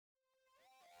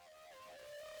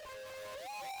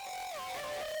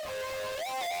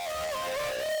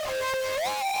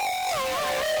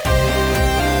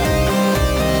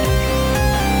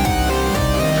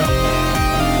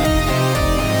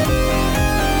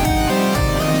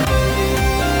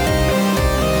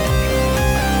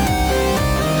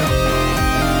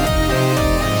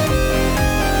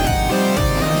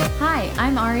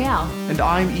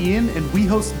and we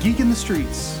host Geek in the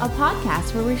Streets, a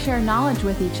podcast where we share knowledge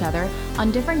with each other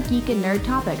on different geek and nerd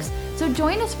topics. So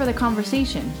join us for the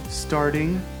conversation.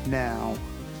 Starting now.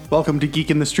 Welcome to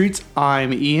Geek in the Streets.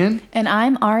 I'm Ian. And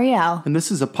I'm Ariel. And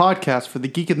this is a podcast for the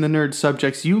geek and the nerd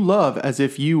subjects you love as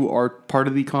if you are part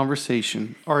of the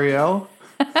conversation. Ariel,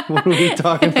 what are we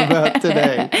talking about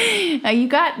today? You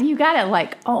got it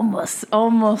like almost all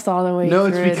the way No,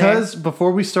 through it's because there.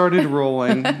 before we started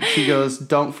rolling, she goes,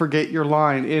 don't forget your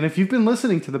line. And if you've been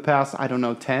listening to the past,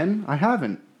 10, I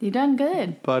haven't. You done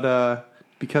good. But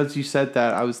because you said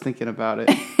that, I was thinking about it.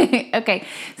 Okay,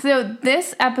 so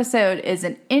this episode is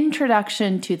an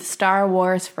introduction to the Star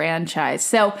Wars franchise.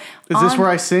 So Is this where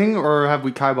I sing, or have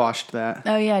we kiboshed that?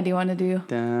 Oh yeah, do you want to do?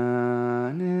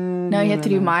 No, you have to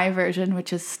do my version,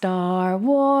 which is Star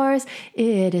Wars.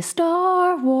 It is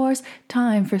Star Wars.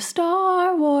 Time for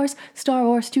Star Wars. Star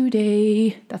Wars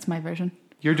today. That's my version.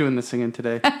 You're doing the singing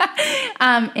today.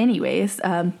 Anyways,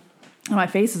 my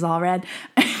face is all red.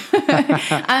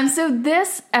 So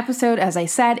this episode, as I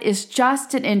said, is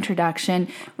just an introduction.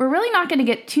 We're really not going to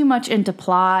get too much into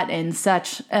plot and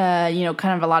such, kind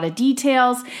of a lot of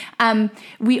details.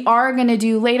 We are going to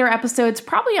do later episodes,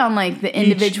 probably on like the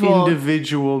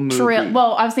individual movie.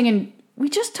 Well, I was thinking, we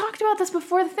just talked about this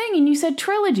before the thing, and you said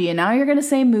trilogy, and now you're going to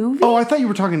say movie? Oh, I thought you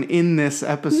were talking in this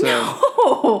episode. No.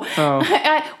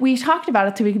 Oh. We talked about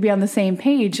it so we could be on the same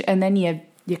page, and then you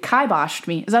kiboshed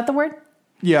me. Is that the word?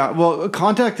 Yeah, well,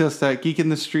 contact us at Geek in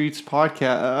the Streets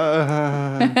podcast.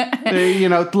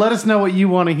 Let us know what you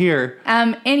want to hear.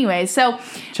 Anyway, so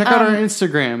check out our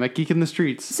Instagram at Geek in the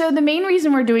Streets. So the main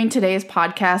reason we're doing today's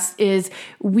podcast is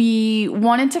we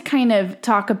wanted to kind of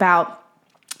talk about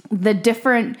the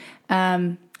different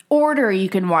order you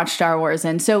can watch Star Wars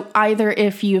in. So either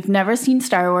if you've never seen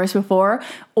Star Wars before,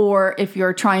 or if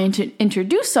you're trying to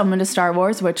introduce someone to Star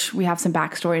Wars, which we have some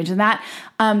backstory into that,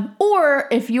 or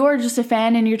if you're just a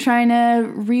fan and you're trying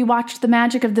to rewatch the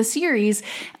magic of the series,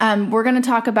 we're going to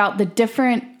talk about the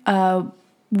different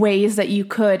ways that you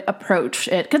could approach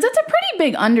it, because it's a pretty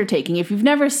big undertaking. If you've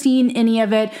never seen any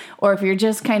of it, or if you're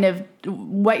just kind of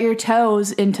wet your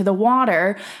toes into the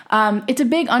water, it's a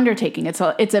big undertaking. It's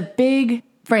a big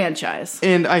franchise.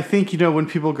 And I think, when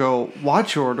people go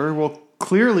watch order, well,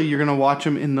 clearly you're going to watch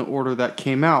them in the order that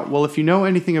came out. Well, if you know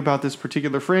anything about this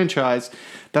particular franchise,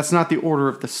 that's not the order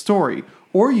of the story.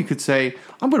 Or you could say,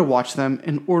 I'm going to watch them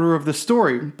in order of the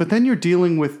story. But then you're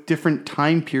dealing with different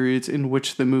time periods in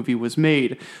which the movie was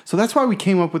made. So that's why we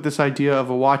came up with this idea of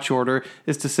a watch order,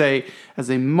 is to say, as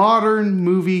a modern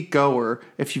movie goer,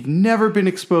 if you've never been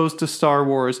exposed to Star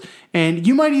Wars, and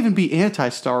you might even be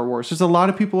anti-Star Wars. There's a lot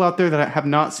of people out there that have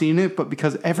not seen it, but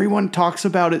because everyone talks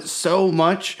about it so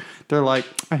much, they're like,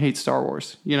 I hate Star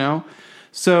Wars,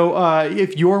 So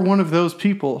if you're one of those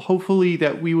people, hopefully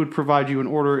that we would provide you an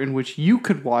order in which you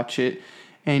could watch it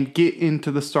and get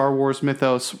into the Star Wars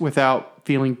mythos without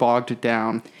feeling bogged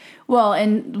down. Well,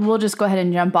 and we'll just go ahead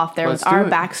and jump off there with our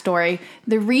backstory.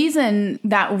 The reason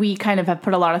that we kind of have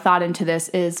put a lot of thought into this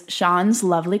is Sean's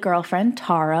lovely girlfriend,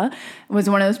 Tara, was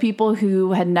one of those people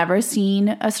who had never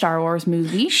seen a Star Wars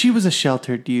movie. She was a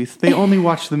sheltered youth. They only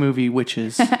watched the movie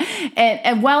Witches.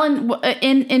 and well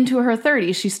into her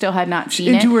 30s, she still had not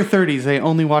seen it. Into her 30s, they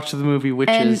only watched the movie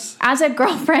Witches. And as a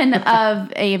girlfriend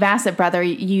of a Bassett brother,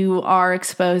 you are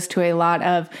exposed to a lot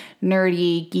of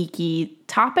nerdy, geeky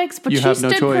topics, but she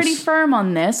stood pretty firm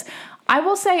on this. I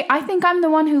will say, I think I'm the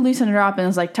one who loosened her up and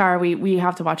was like, Tara, we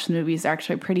have to watch the movies. They're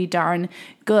actually pretty darn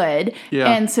good. Yeah.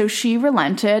 And so she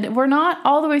relented. We're not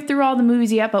all the way through all the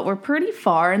movies yet, but we're pretty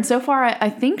far. And so far, I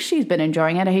think she's been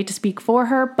enjoying it. I hate to speak for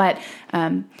her, but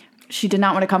she did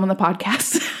not want to come on the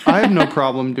podcast. I have no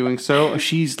problem doing so.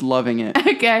 She's loving it.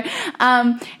 Okay.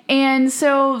 And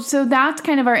so that's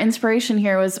kind of our inspiration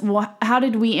here was, how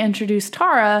did we introduce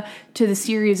Tara to the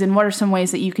series, and what are some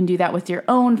ways that you can do that with your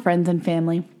own friends and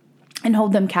family and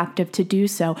hold them captive to do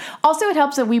so. Also, it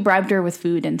helps that we bribed her with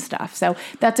food and stuff. So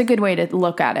that's a good way to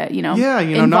look at it,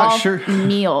 Yeah, not sure.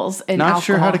 Meals and not alcohol.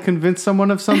 Sure how to convince someone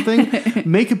of something.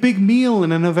 Make a big meal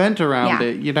and an event around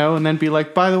it, and then be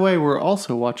like, by the way, we're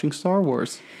also watching Star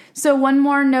Wars. So one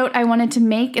more note I wanted to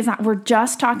make is that we're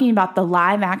just talking about the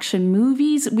live action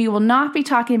movies. We will not be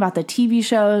talking about the TV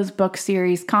shows, book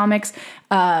series, comics,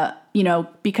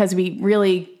 because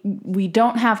we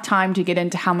don't have time to get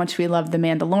into how much we love The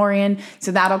Mandalorian.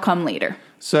 So that'll come later.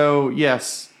 So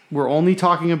yes, we're only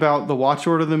talking about the watch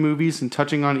order of the movies and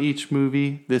touching on each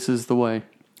movie. This is the way.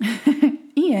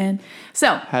 Ian.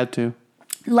 So had to.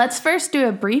 Let's first do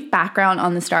a brief background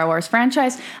on the Star Wars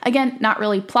franchise. Again, not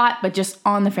really plot, but just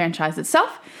on the franchise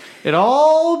itself. It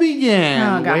all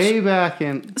began way back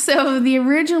in... So the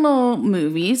original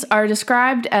movies are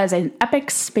described as an epic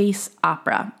space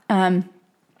opera.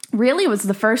 Really, it was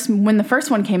when the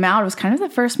first one came out, it was kind of the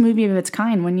first movie of its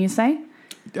kind, wouldn't you say?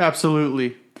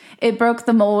 Absolutely. It broke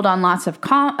the mold on lots of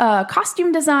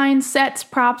costume design, sets,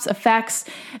 props, effects,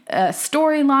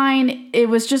 storyline. It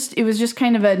was just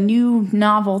kind of a new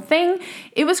novel thing.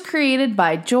 It was created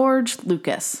by George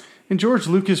Lucas. And George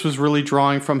Lucas was really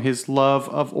drawing from his love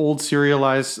of old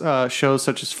serialized shows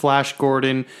such as Flash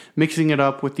Gordon, mixing it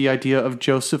up with the idea of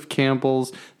Joseph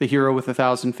Campbell's The Hero with a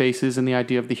Thousand Faces and the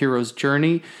idea of the hero's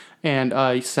journey and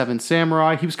Seven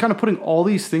Samurai. He was kind of putting all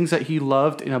these things that he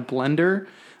loved in a blender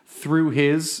through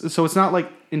his... So it's not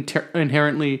like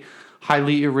inherently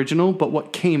highly original, but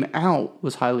what came out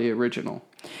was highly original.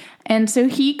 And so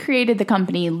he created the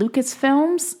company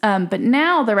Lucasfilms, but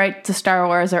now the rights to Star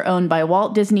Wars are owned by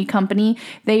Walt Disney Company.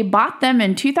 They bought them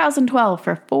in 2012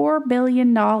 for $4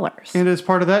 billion. And as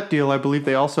part of that deal, I believe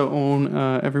they also own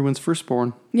everyone's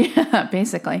firstborn. Yeah,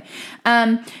 basically.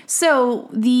 So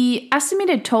the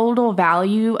estimated total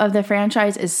value of the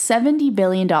franchise is $70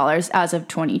 billion as of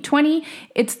 2020.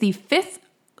 It's the fifth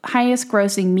highest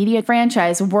grossing media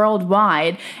franchise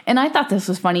worldwide. And I thought this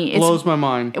was funny. Blows my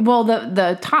mind. Well,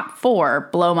 the top four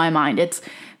blow my mind. It's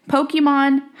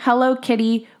Pokemon, Hello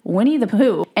Kitty, Winnie the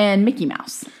Pooh, and Mickey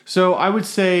Mouse. So I would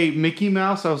say Mickey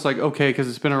Mouse, I was like, okay, because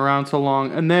it's been around so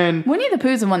long. And then... Winnie the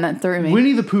Pooh's the one that threw me.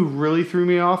 Winnie the Pooh really threw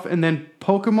me off. And then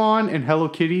Pokemon and Hello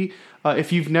Kitty,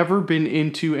 if you've never been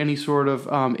into any sort of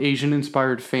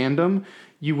Asian-inspired fandom,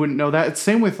 you wouldn't know that. It's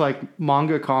same with like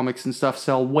manga comics and stuff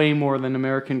sell way more than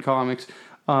American comics.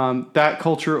 That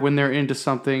culture, when they're into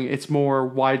something, it's more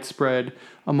widespread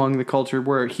among the culture,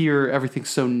 where here everything's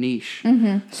so niche.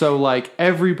 Mm-hmm. So like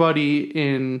everybody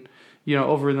in,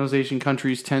 over in those Asian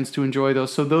countries tends to enjoy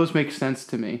those. So those make sense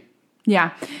to me.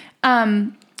 Yeah.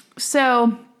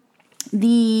 So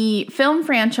the film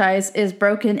franchise is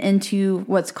broken into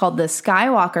what's called the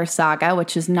Skywalker Saga,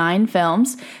 which is 9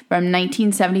 films from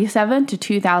 1977 to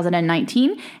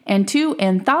 2019, and 2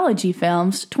 anthology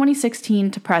films,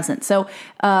 2016 to present. So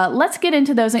let's get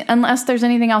into those, unless there's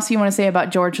anything else you want to say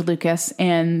about George Lucas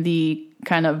and the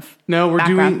kind of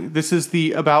background. This is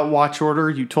the about watch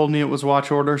order. You told me it was watch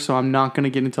order, so I'm not going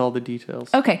to get into all the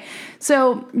details. Okay,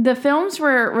 so the films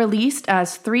were released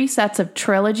as 3 sets of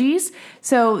trilogies.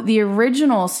 So the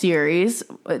original series,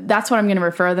 that's what I'm going to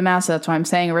refer them as, so that's why I'm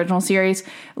saying original series,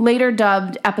 later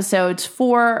dubbed episodes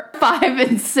 4, 5,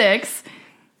 and 6.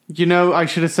 I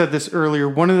should have said this earlier.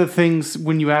 One of the things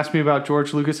when you asked me about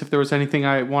George Lucas, if there was anything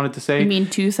I wanted to say... You mean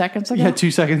 2 seconds ago? Yeah, 2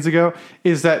 seconds ago.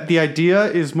 Is that the idea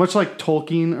is much like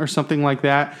Tolkien or something like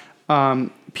that.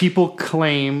 People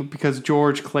claim, because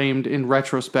George claimed in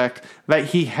retrospect, that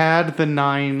he had the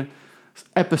 9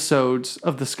 episodes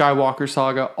of the Skywalker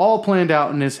Saga all planned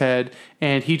out in his head,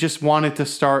 and he just wanted to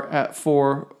start at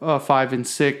 4, 5, and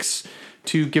 6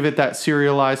 to give it that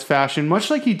serialized fashion, much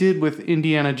like he did with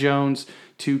Indiana Jones,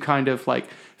 to kind of like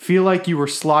feel like you were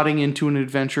slotting into an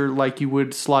adventure like you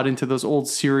would slot into those old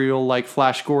serial like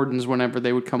Flash Gordons whenever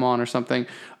they would come on or something.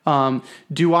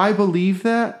 Do I believe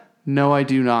that? No, I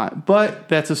do not. But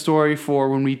that's a story for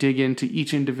when we dig into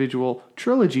each individual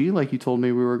trilogy, like you told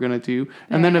me we were going to do.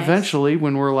 And then eventually,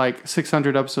 when we're like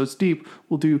 600 episodes deep,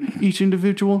 we'll do each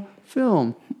individual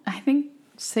film. I think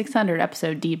 600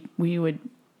 episode deep, we would...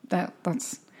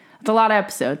 That's a lot of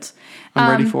episodes.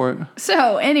 I'm ready for it.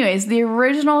 So anyways, the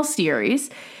original series.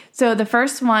 So the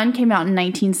first one came out in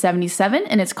 1977,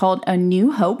 and it's called A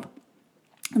New Hope.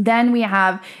 Then we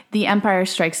have The Empire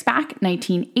Strikes Back,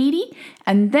 1980.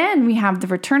 And then we have The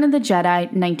Return of the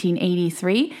Jedi,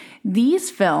 1983.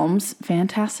 These films,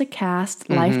 fantastic cast,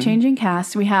 life-changing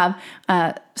cast. We have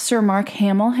Sir Mark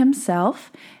Hamill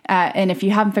himself. And if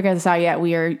you haven't figured this out yet,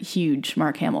 we are huge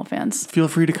Mark Hamill fans. Feel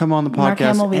free to come on the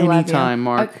podcast anytime,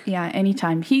 Mark. Yeah,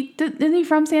 anytime. Isn't he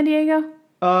from San Diego?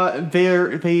 I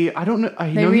don't know.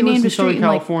 I know he lives in Southern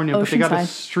California, but they got a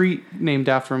street named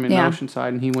after him in Oceanside,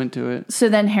 and he went to it. So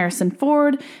then Harrison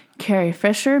Ford, Carrie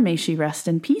Fisher, may she rest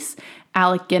in peace.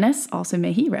 Alec Guinness, also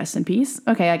may he rest in peace.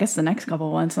 Okay, I guess the next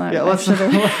couple ones. Let's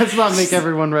not make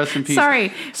everyone rest in peace.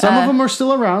 Sorry. Some of them are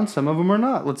still around. Some of them are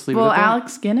not. Let's leave it at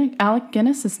that. Alec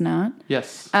Guinness is not.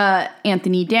 Yes.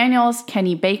 Anthony Daniels,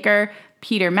 Kenny Baker,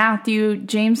 Peter Matthew,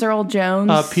 James Earl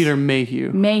Jones. Peter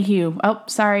Mayhew. Oh,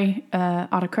 sorry.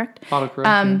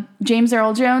 Autocorrect. James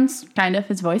Earl Jones, kind of,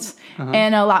 his voice.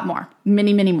 And a lot more.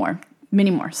 Many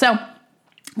more. So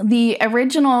The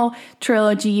original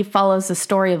trilogy follows the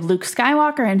story of Luke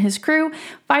Skywalker and his crew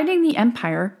fighting the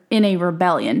Empire in a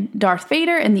rebellion. Darth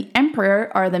Vader and the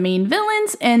Emperor are the main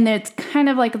villains, and it's kind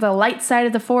of like the light side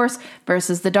of the Force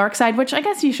versus the dark side, which I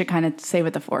guess you should kind of say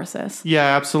what the Force is.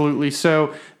 Yeah, absolutely.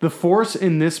 So the Force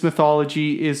in this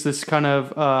mythology is this kind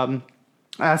of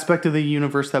aspect of the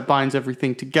universe that binds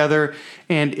everything together.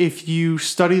 And if you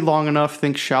study long enough,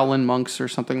 think Shaolin monks or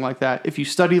something like that. If you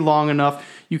study long enough,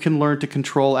 you can learn to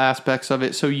control aspects of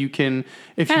it. So you can,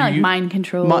 if Kind of you like mind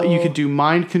control. you could do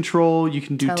mind control. You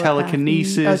can do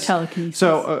telekinesis. Oh, telekinesis.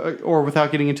 So, or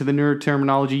without getting into the nerd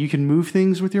terminology, you can move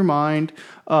things with your mind.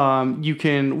 You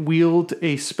can wield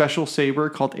a special saber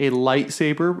called a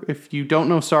lightsaber. If you don't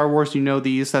know Star Wars, you know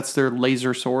these. That's their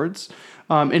laser swords.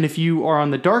 And if you are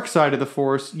on the dark side of the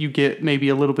Force, you get maybe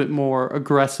a little bit more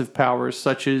aggressive powers,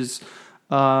 such as,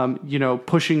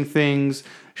 pushing things,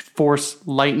 Force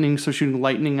lightning, so shooting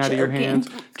lightning out of your hands,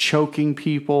 choking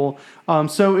people.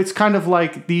 So it's kind of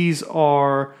like these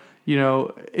are,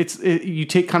 you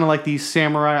take kind of like these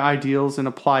samurai ideals and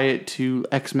apply it to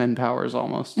X-Men powers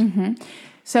almost. Mm-hmm.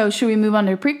 So should we move on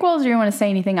to prequels, or you want to say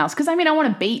anything else? Because, I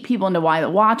want to bait people into why they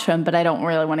watch them, but I don't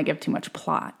really want to give too much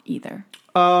plot either.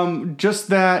 Just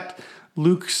that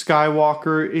Luke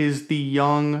Skywalker is the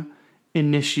young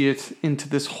initiate into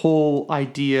this whole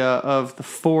idea of the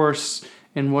Force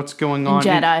and what's going on.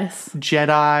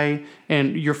 Jedi.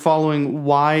 And you're following,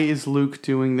 why is Luke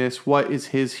doing this? What is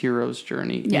his hero's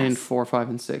journey in 4, 5,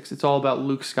 and 6? It's all about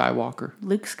Luke Skywalker.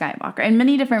 And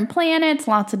many different planets,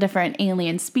 lots of different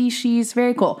alien species.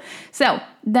 Very cool. So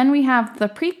then we have the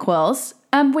prequels.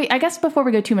 Wait, I guess before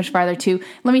we go too much farther too,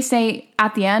 let me say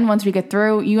at the end, once we get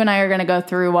through, you and I are going to go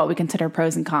through what we consider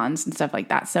pros and cons and stuff like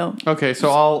that. So okay, so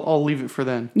I'll leave it for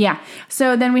then. Yeah.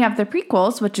 So then we have the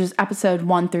prequels, which is episode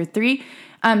 1 through 3.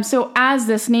 So as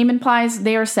this name implies,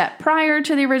 they are set prior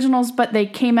to the originals, but they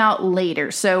came out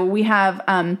later. So we have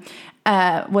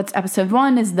what's episode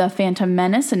 1 is The Phantom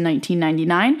Menace in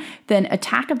 1999, then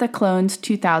Attack of the Clones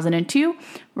 2002,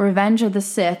 Revenge of the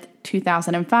Sith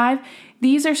 2005.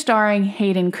 These are starring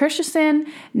Hayden Christensen,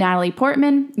 Natalie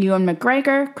Portman, Ewan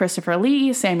McGregor, Christopher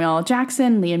Lee, Samuel L.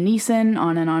 Jackson, Liam Neeson,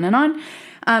 on and on and on.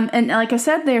 And like I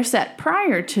said, they're set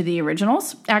prior to the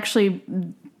originals, actually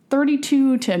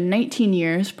 32 to 19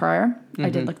 years prior. Mm-hmm. I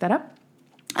did look that up.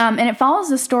 And it follows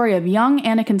the story of young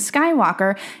Anakin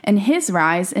Skywalker and his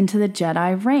rise into the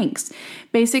Jedi ranks.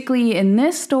 Basically, in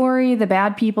this story, the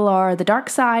bad people are the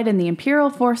dark side and the Imperial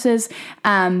forces,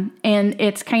 and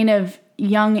it's kind of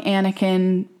young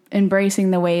Anakin embracing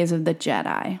the ways of the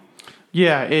Jedi.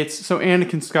 Yeah, so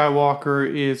Anakin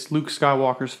Skywalker is Luke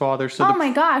Skywalker's father. So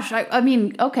my gosh.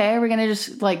 Okay, are we going to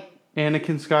just Anakin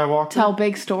Skywalker? Tell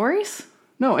big stories?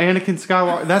 No, Anakin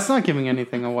Skywalker. That's not giving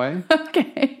anything away.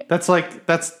 Okay.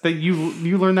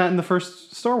 You learned that in the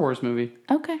first Star Wars movie.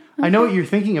 Okay. I know what you're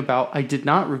thinking about. I did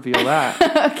not reveal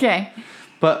that. Okay.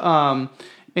 But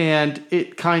and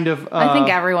it kind of I think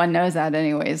everyone knows that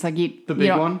anyways. The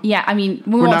big one? Yeah, we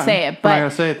won't say it, but we're not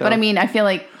gonna say it, though. But I feel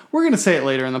like we're gonna say it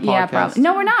later in the podcast. Yeah, probably.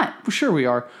 No, we're not. Sure we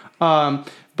are.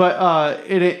 But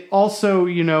it also,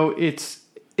 it's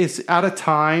at a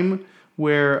time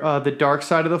where the dark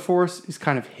side of the Force is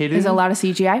kind of hidden. There's a lot of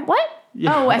CGI. What?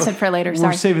 Yeah. Oh, I said for later. Sorry.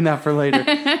 We're saving that for later.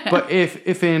 But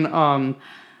if in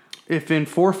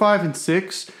 4, 5, and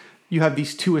 6 you have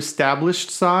these two established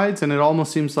sides, and it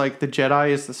almost seems like the Jedi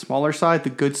is the smaller side, the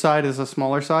good side is the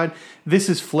smaller side. This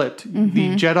is flipped. Mm-hmm.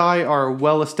 The Jedi are a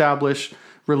well-established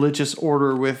religious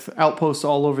order with outposts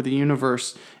all over the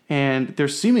universe, and there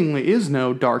seemingly is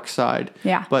no dark side.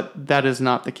 Yeah. But that is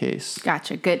not the case.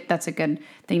 Gotcha. Good. That's a good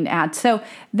thing to add. So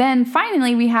then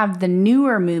finally we have the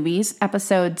newer movies,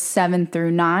 episodes 7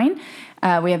 through 9.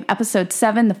 We have episode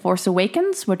 7, The Force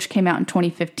Awakens, which came out in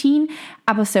 2015,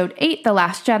 episode 8, The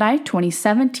Last Jedi,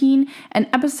 2017, and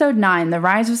episode 9, The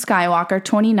Rise of Skywalker,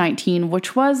 2019,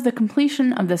 which was the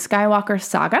completion of the Skywalker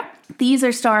saga. These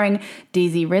are starring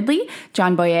Daisy Ridley,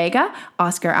 John Boyega,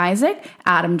 Oscar Isaac,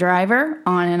 Adam Driver,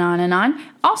 on and on and on.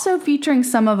 Also featuring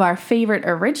some of our favorite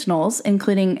originals,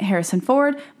 including Harrison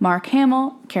Ford, Mark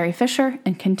Hamill, Carrie Fisher,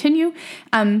 and continue.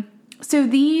 So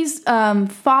these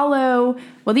follow...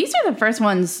 Well, these are the first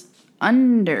ones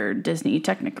under Disney,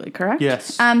 technically, correct?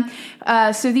 Yes.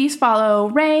 So these follow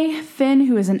Rey, Finn,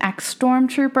 who is an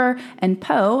ex-stormtrooper, and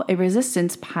Poe, a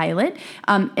resistance pilot,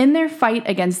 in their fight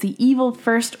against the evil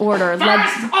First Order.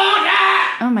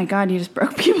 Oh my God, you just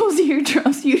broke people's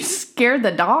eardrums. You scared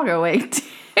the dog awake, too.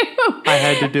 I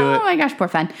had to do it. Oh my gosh, poor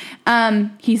Finn.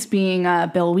 He's being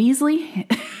Bill Weasley.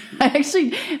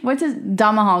 What's his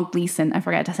Domhnall Gleeson? I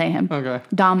forgot to say him. Okay.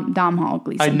 Domhnall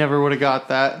Gleeson. I never would have got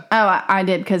that. Oh, I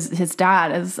did because his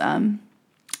dad is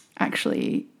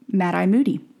actually Mad-Eye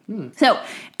Moody. So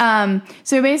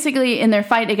basically in their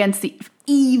fight against the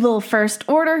evil First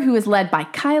Order, who is led by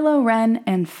Kylo Ren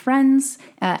and friends.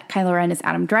 Kylo Ren is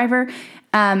Adam Driver.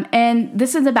 And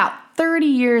this is about 30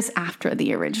 years after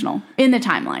the original in the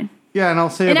timeline. Yeah, and I'll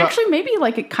say and actually maybe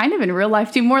like it kind of in real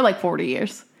life too, more like 40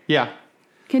 years. Yeah.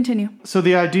 Continue. So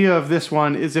the idea of this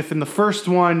one is if in the first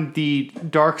one the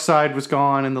dark side was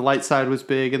gone and the light side was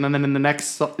big, and then in the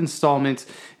next installment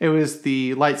it was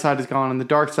the light side is gone and the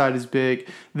dark side is big.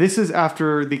 This is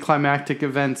after the climactic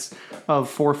events of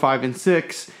 4, 5, and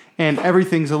 6, and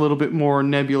everything's a little bit more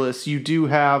nebulous. You do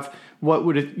have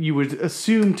what you would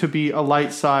assume to be a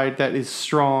light side that is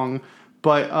strong,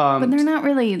 but they're not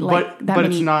really like that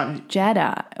many it's not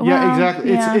Jedi. Yeah,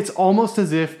 exactly. Yeah. It's almost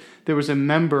as if there was a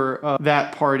member of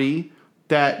that party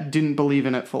that didn't believe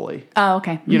in it fully. Oh,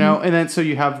 okay. You know, and then so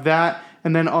you have that,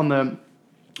 and then on the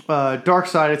dark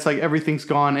side, it's like everything's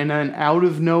gone, and then out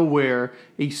of nowhere,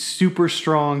 a super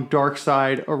strong dark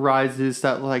side arises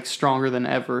that like stronger than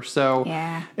ever. So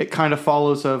it kind of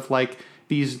follows of like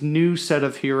these new set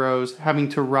of heroes having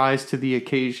to rise to the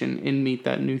occasion and meet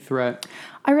that new threat.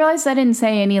 I realized I didn't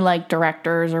say any like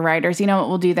directors or writers. You know what?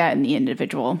 We'll do that in the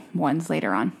individual ones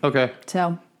later on. Okay.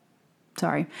 So,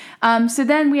 sorry. So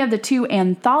then we have the 2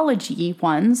 anthology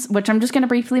ones, which I'm just going to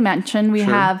briefly mention. We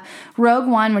have Rogue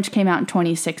One, which came out in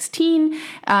 2016.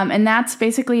 And that's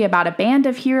basically about a band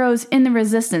of heroes in the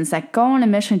Resistance that go on a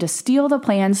mission to steal the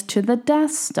plans to the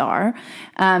Death Star.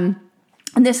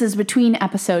 And this is between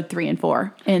episode 3 and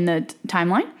 4 in the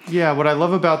timeline. Yeah, what I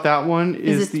love about that one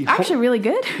is it's actually really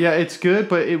good. Yeah, it's good,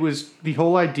 but it was the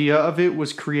whole idea of it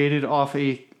was created off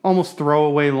a almost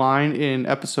throwaway line in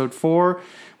episode 4,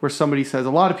 where somebody says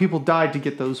a lot of people died to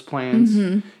get those plans.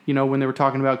 You know, when they were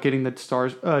talking about getting the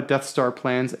Death Star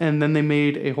plans, and then they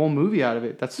made a whole movie out of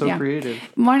it. That's so creative.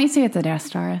 Why don't you say what the Death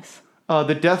Star is?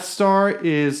 The Death Star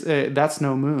is that's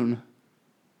no moon.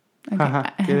 Okay.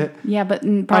 Get it? Yeah, but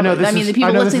probably, the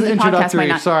people listening to the podcast might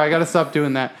not. Sorry, I got to stop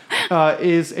doing that.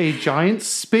 Is a giant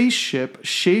spaceship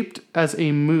shaped as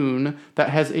a moon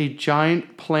that has a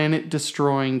giant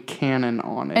planet-destroying cannon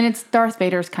on it. And it's Darth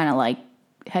Vader's kind of like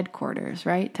headquarters,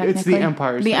 right? Technically, it's the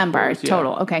Empire's the Empire,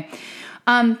 total. Okay.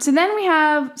 So then we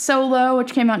have Solo,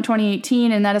 which came out in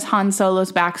 2018, and that is Han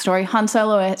Solo's backstory. Han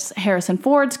Solo is Harrison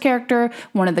Ford's character,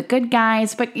 one of the good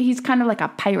guys, but he's kind of like a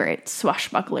pirate,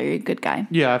 swashbuckler, good guy.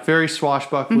 Yeah, very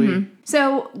swashbuckly.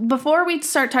 So before we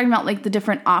start talking about like the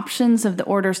different options of the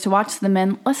orders to watch them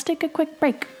in, let's take a quick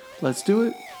break. Let's do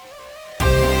it.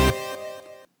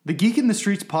 The Geek in the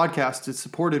Streets podcast is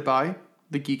supported by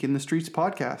the Geek in the Streets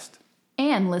podcast.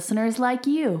 And listeners like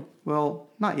you. Well,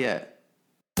 not yet.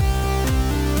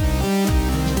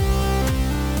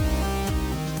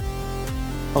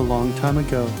 A long time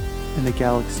ago, in a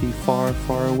galaxy far,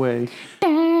 far away,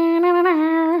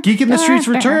 Geek in the Streets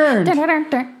returned!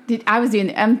 Dude,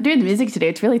 I'm doing the music today.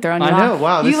 It's really throwing you off. I know,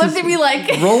 wow. You looked at me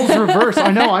like... roles reverse.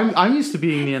 I know, I'm used to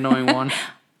being the annoying one.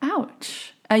 Ouch.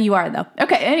 You are, though.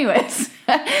 Okay, anyways.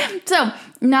 So,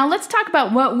 now let's talk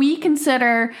about what we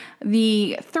consider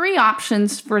the 3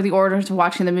 options for the order to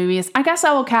watching the movies. I guess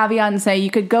I will caveat and say you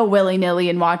could go willy-nilly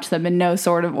and watch them in no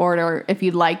sort of order if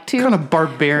you'd like to. Kind of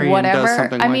barbarian does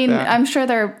something like that. I mean, I'm sure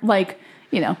they're like,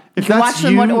 you know, if you watch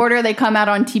them what order they come out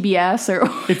on TBS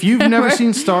or if you've never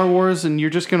seen Star Wars and you're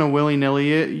just going to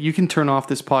willy-nilly it, you can turn off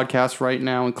this podcast right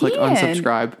now and click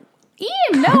unsubscribe.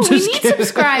 Ian, no, we need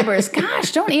subscribers.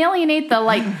 Gosh, don't alienate the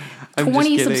like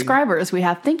 20 subscribers we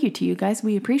have. Thank you to you guys.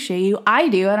 We appreciate you. I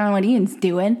do. I don't know what Ian's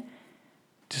doing.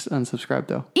 Just unsubscribe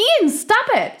though. Ian, stop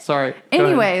it. Sorry.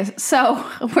 Anyways, so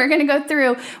we're going to go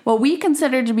through what we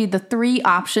consider to be the 3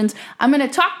 options. I'm going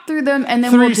to talk through them and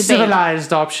then we'll debate. 3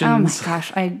 civilized options. Oh my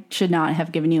gosh, I should not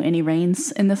have given you any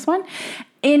reins in this one.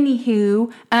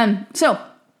 Anywho,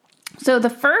 So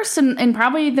the first and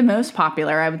probably the most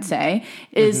popular, I would say,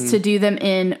 is to do them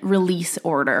in release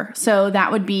order. So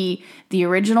that would be the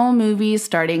original movies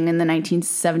starting in the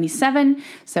 1977.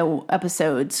 So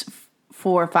episodes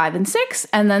 4, 5, and 6,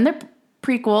 and then the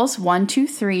prequels 1, 2,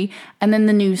 3, and then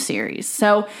the new series.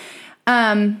 So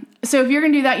if you're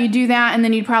going to do that, you do that, and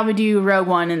then you'd probably do Rogue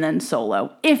One and then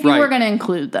Solo, if you were going to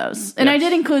include those. And I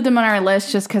did include them on our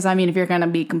list just because, I mean, if you're going to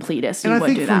be completist, you would do that. And I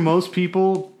think for most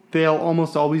people, they'll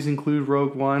almost always include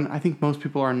Rogue One. I think most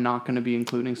people are not going to be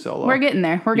including Solo. We're getting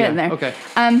there. We're getting there. Okay.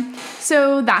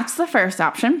 So that's the first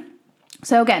option.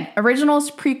 So again,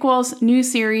 originals, prequels, new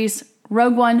series,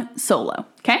 Rogue One, Solo.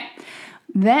 Okay.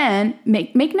 Then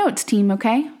make notes, team.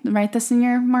 Okay. Write this in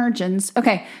your margins.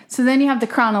 Okay. So then you have the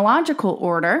chronological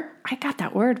order. I got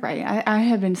that word right. I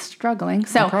have been struggling.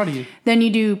 So I'm proud of you. Then you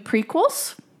do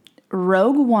prequels,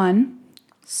 Rogue One,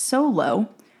 Solo,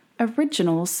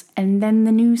 originals, and then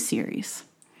the new series.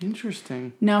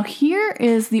 Interesting. Now, here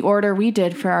is the order we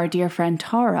did for our dear friend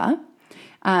Tara.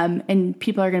 And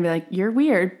people are going to be like, you're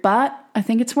weird, but I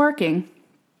think it's working.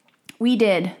 We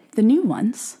did the new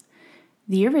ones,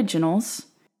 the originals,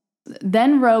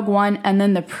 then Rogue One, and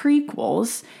then the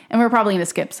prequels. And we're probably going to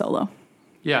skip Solo.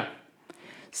 Yeah.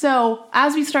 So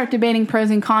as we start debating pros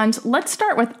and cons, let's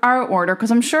start with our order,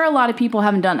 because I'm sure a lot of people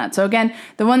haven't done that. So again,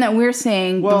 the one that we're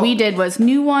saying that we did was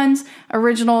new ones,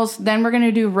 originals, then we're going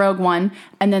to do Rogue One,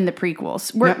 and then the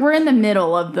prequels. We're in the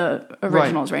middle of the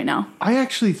originals right now. I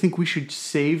actually think we should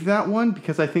save that one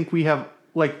because I think we have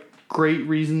great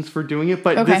reasons for doing it.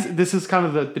 But this is kind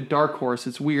of the dark horse.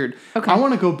 It's weird. Okay. I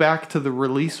want to go back to the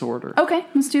release order. Okay,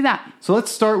 let's do that. So let's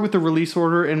start with the release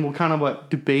order, and we'll kind of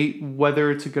debate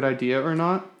whether it's a good idea or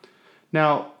not.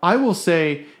 Now, I will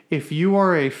say, if you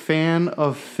are a fan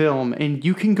of film and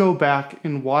you can go back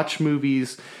and watch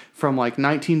movies from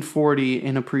 1940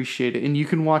 and appreciate it, and you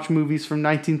can watch movies from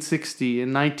 1960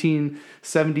 and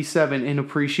 1977 and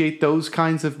appreciate those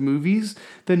kinds of movies,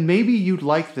 then maybe you'd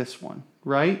like this one,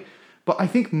 right? But I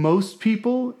think most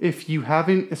people, if you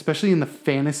haven't, especially in the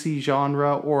fantasy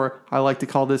genre, or I like to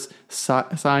call this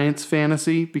science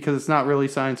fantasy because it's not really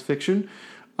science fiction,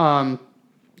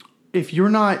 if you're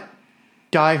not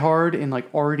diehard and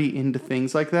already into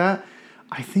things like that,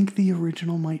 I think the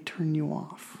original might turn you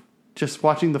off. Just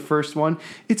watching the first one,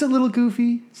 it's a little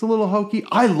goofy, it's a little hokey.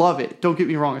 I love it. Don't get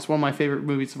me wrong, it's one of my favorite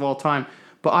movies of all time.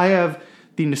 But I have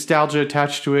the nostalgia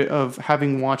attached to it of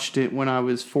having watched it when I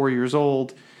was 4 years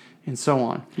old and so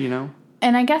on,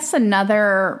 And I guess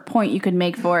another point you could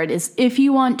make for it is if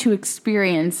you want to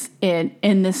experience it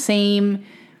in the same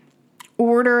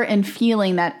order and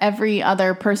feeling that every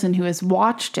other person who has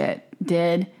watched it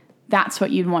did, that's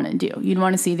what you'd want to do. You'd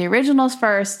want to see the originals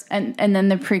first and then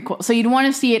the prequel. So you'd want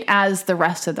to see it as the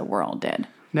rest of the world did.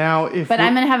 Now, but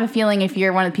I'm going to have a feeling if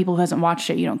you're one of the people who hasn't watched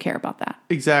it, you don't care about that.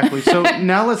 Exactly. So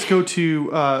now let's go to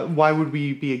why would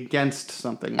we be against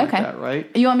something like that,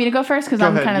 right? You want me to go first? Because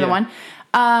I'm kind of the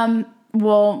one.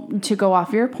 Well, to go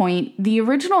off your point, the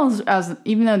originals,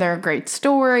 even though they're a great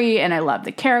story and I love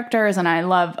the characters and I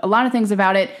love a lot of things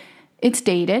about it, it's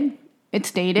dated.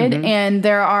 And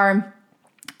there are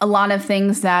a lot of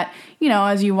things that,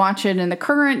 as you watch it in the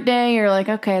current day, you're like,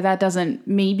 okay,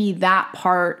 maybe that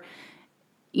part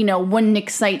wouldn't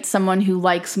excite someone who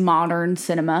likes modern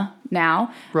cinema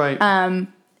now. Right.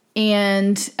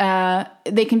 And they're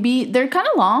kind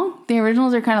of long. The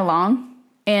originals are kind of long.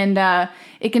 And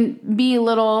it can be a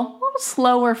little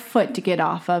slower foot to get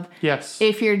off of. Yes.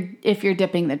 If you're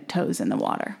dipping the toes in the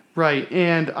water. Right.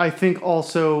 And I think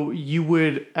also you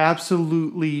would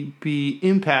absolutely be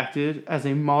impacted as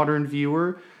a modern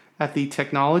viewer at the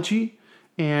technology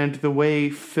and the way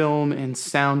film and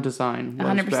sound design was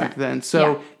 100%. Back then.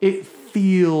 So it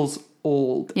feels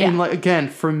old. Yeah. And again,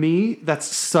 for me, that's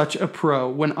such a pro.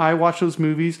 When I watch those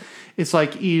movies, it's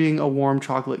like eating a warm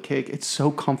chocolate cake. It's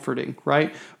so comforting,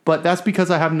 right? But that's because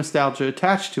I have nostalgia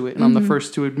attached to it, and I'm the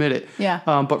first to admit it. Yeah.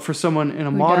 But for someone in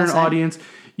a modern audience,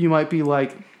 you might be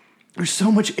like, there's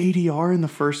so much ADR in the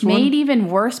first one. Made even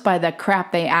worse by the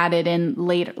crap they added in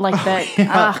later. Some of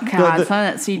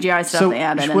that CGI stuff they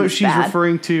added in. So what she's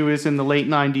referring to is in the late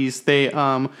 90s, they,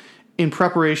 in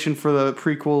preparation for the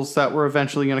prequels that were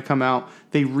eventually going to come out,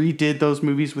 they redid those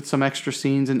movies with some extra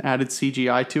scenes and added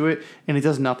CGI to it, and it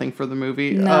does nothing for the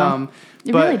movie. No,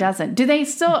 it really doesn't. Do they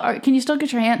still? Can you still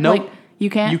get your hands? Nope. You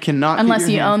can't? You cannot unless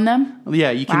you own them?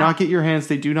 Yeah, you cannot get your hands.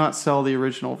 They do not sell the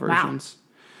original versions. Wow.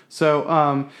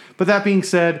 So, but that being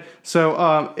said, it's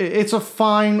a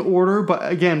fine order, but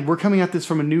again, we're coming at this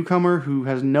from a newcomer who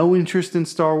has no interest in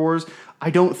Star Wars.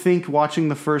 I don't think watching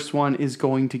the first one is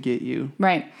going to get you.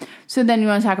 Right. So then you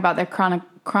want to talk about the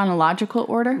chronological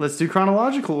order? Let's do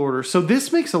chronological order. So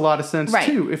this makes a lot of sense,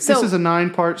 too. If this is a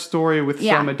 9-part story with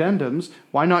some addendums,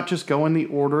 why not just go in the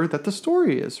order that the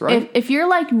story is, right? If you're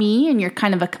like me and you're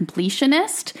kind of a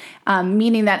completionist,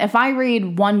 meaning that if I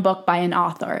read one book by an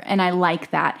author and I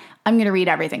like that, I'm going to read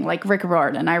everything. Like Rick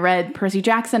Riordan. I read Percy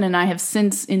Jackson, and I have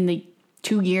since, in the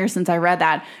 2 years since I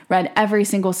read every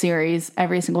single series,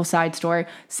 every single side story.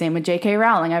 Same with J.K.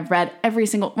 Rowling. I've read every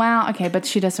single, but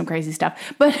she does some crazy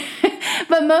stuff. But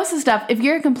most of the stuff, if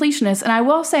you're a completionist, and I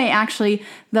will say, actually,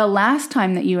 the last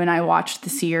time that you and I watched the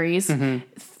series,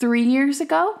 3 years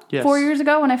ago, 4 years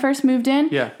ago, when I first moved in,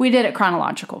 we did it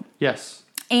chronological. Yes.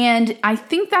 And I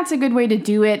think that's a good way to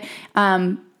do it,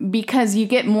 because you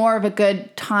get more of a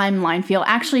good timeline feel.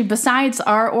 Actually, besides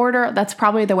our order, that's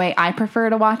probably the way I prefer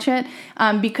to watch it,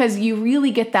 because you really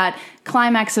get that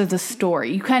climax of the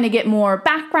story. You kind of get more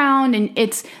background, and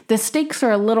the stakes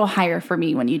are a little higher for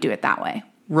me when you do it that way.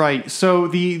 Right. So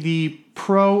the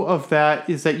pro of that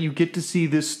is that you get to see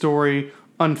this story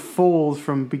unfold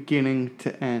from beginning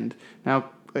to end. Now,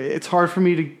 it's hard for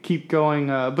me to keep going,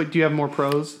 but do you have more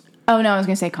pros? Oh, no, I was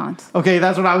going to say cons. Okay,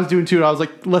 that's what I was doing too. I was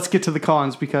like, let's get to the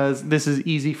cons because this is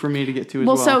easy for me to get to as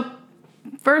well. Well, so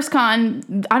first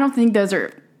con, I don't think those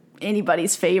are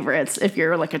anybody's favorites if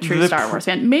you're like a true Star Wars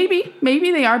fan. Maybe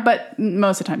they are, but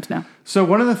most of the times no. So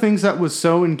one of the things that was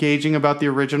so engaging about the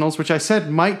originals, which I said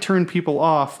might turn people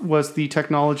off, was the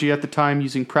technology at the time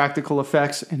using practical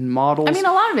effects and models. I mean,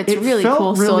 a lot of it's really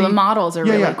cool. So the models are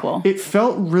really cool. It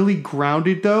felt really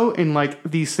grounded though, and like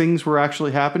these things were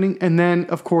actually happening. And then,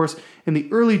 of course, in the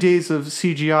early days of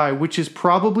CGI, which is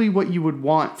probably what you would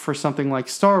want for something like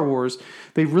Star Wars,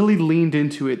 they really leaned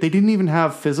into it. They didn't even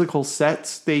have physical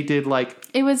sets. They did like...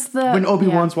 It was when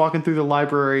Obi-Wan's walking through the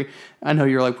library, I know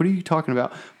you're like, what are you talking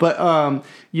about? But,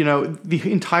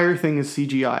 the entire thing is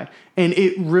CGI. And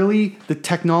it really, the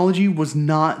technology was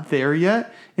not there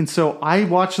yet. And so I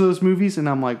watch those movies and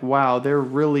I'm like, wow, they're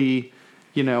really,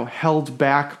 held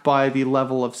back by the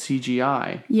level of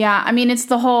CGI. Yeah, I mean, it's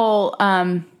the whole...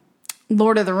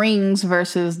 Lord of the Rings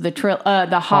versus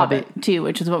the Hobbit too,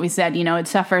 which is what we said. It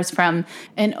suffers from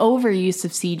an overuse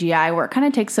of CGI where it kind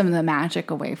of takes some of the magic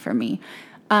away from me.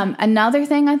 Another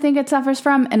thing I think it suffers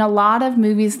from, in a lot of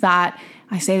movies that,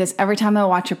 I say this every time I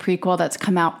watch a prequel that's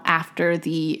come out after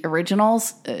the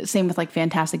originals, same with like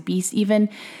Fantastic Beasts even,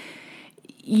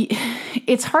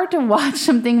 it's hard to watch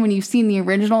something when you've seen the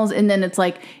originals and then it's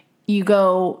like, you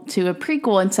go to a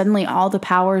prequel and suddenly all the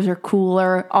powers are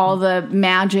cooler, all the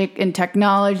magic and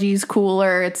technology is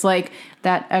cooler. It's like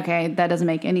that, okay, that doesn't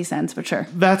make any sense, but sure.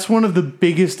 That's one of the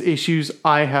biggest issues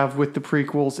I have with the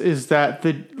prequels is that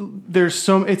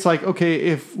it's like, okay,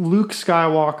 if Luke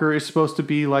Skywalker is supposed to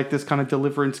be like this kind of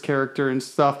deliverance character and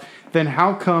stuff, then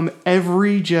how come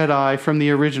every Jedi from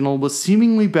the original was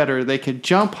seemingly better? They could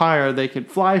jump higher, they could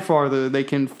fly farther, they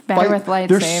can better fight with lightsabers,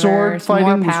 their sword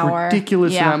fighting more power. Was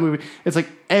ridiculous in that movie. It's like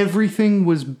everything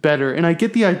was better. And I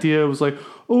get the idea, it was like,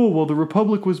 oh, well, the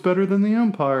Republic was better than the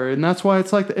Empire. And that's why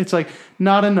it's like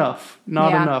not enough.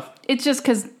 Not enough. It's just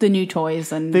because the new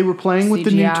toys and they were playing with CGI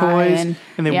the new toys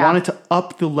and they wanted to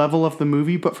up the level of the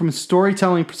movie. But from a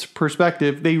storytelling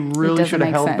perspective, they really should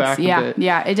have held back a bit.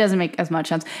 Yeah, it doesn't make as much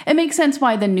sense. It makes sense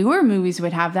why the newer movies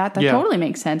would have that. That totally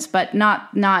makes sense. But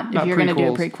not if you're going to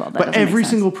do a prequel. But every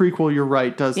single prequel, you're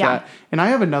right, does that. And I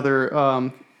have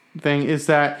another thing is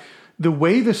that the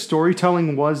way the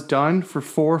storytelling was done for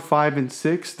 4, 5, and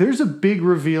 6, there's a big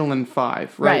reveal in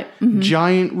 5, right? Mm-hmm.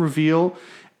 Giant reveal.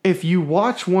 If you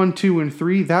watch 1, 2, and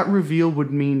 3, that reveal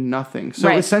would mean nothing. So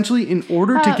essentially, in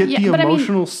order to get the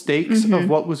emotional stakes of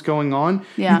what was going on,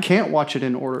 you can't watch it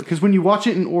in order. Because when you watch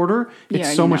it in order,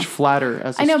 it's so much flatter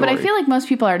as a story. I know, but I feel like most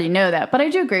people already know that. But I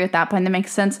do agree with that point. That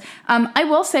makes sense. I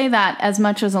will say that as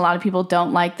much as a lot of people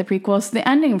don't like the prequels, the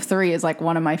ending of 3 is like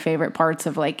one of my favorite parts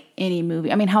of like any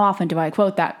movie. I mean, how often do I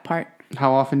quote that part?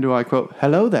 How often do I quote,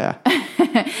 hello there?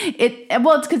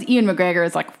 It's because Ian McGregor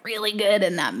is like really good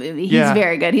in that movie. He's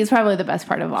very good. He's probably the best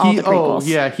part of all the prequels. Oh,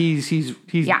 yeah. He's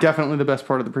definitely the best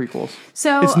part of the prequels.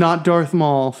 So it's not Darth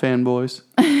Maul, fanboys.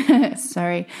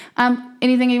 Sorry.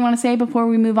 Anything you want to say before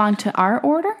we move on to our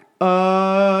order?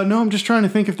 No, I'm just trying to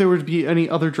think if there would be any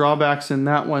other drawbacks in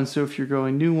that one. So if you're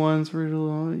going new ones,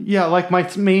 like my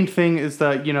main thing is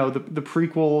that, the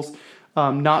prequels,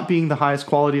 not being the highest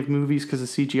quality of movies because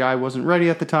the CGI wasn't ready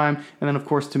at the time. And then, of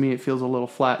course, to me, it feels a little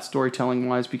flat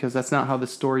storytelling-wise because that's not how the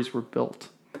stories were built.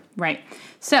 Right.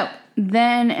 So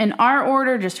then in our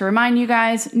order, just to remind you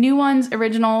guys, new ones,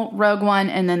 original, Rogue One,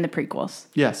 and then the prequels.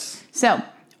 Yes. So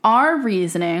our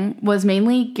reasoning was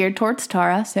mainly geared towards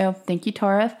Tara. So thank you,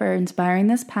 Tara, for inspiring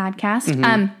this podcast.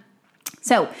 Mm-hmm.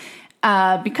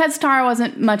 Because Tara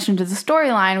wasn't much into the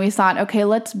storyline, we thought, okay,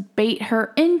 let's bait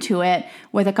her into it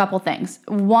with a couple things.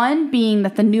 One being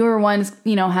that the newer ones,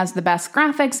 has the best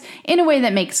graphics in a way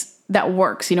that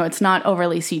works. It's not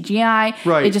overly CGI.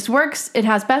 Right. It just works. It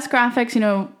has best graphics,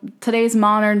 today's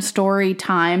modern story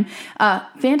time.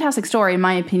 Fantastic story, in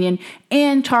my opinion.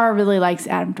 And Tara really likes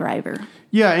Adam Driver.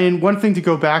 Yeah, and one thing to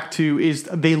go back to is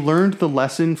they learned the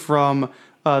lesson from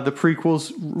the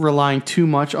prequels relying too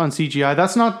much on CGI.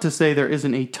 That's not to say there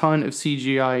isn't a ton of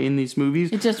CGI in these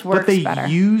movies. It just works better. But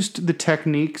they used the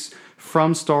techniques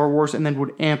from Star Wars and then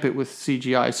would amp it with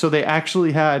CGI. So they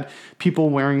actually had people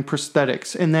wearing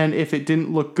prosthetics. And then if it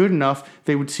didn't look good enough,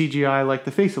 they would CGI like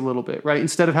the face a little bit, right?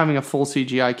 Instead of having a full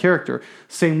CGI character.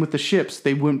 Same with the ships.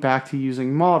 They went back to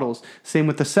using models. Same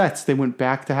with the sets. They went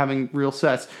back to having real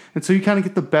sets. And so you kind of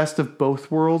get the best of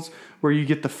both worlds where you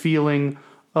get the feeling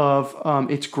of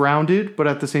it's grounded, but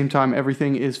at the same time,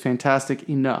 everything is fantastic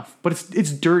enough. But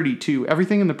it's dirty too.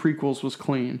 Everything in the prequels was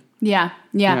clean. Yeah.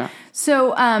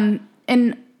 So,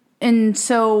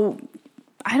 so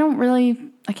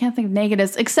I can't think of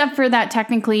negatives except for that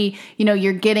technically,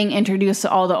 you're getting introduced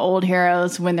to all the old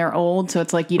heroes when they're old. So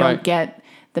it's like you don't get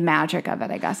the magic of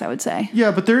it, I guess I would say.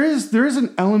 Yeah, but there is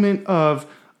an element of,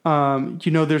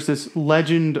 there's this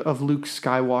legend of Luke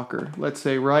Skywalker, let's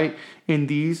say, right? In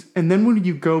these. And then when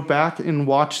you go back and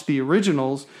watch the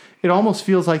originals, it almost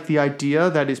feels like the idea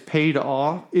that is paid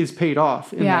off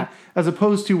in that, as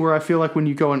opposed to where I feel like when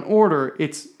you go in order,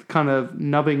 it's kind of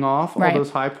nubbing off all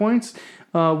those high points.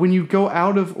 When you go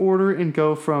out of order and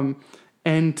go from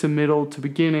end to middle to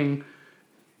beginning,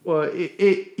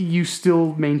 you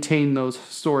still maintain those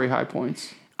story high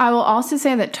points. I will also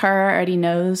say that Tara already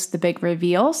knows the big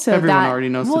reveal. So everyone already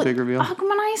knows the big reveal.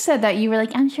 When I said that, you were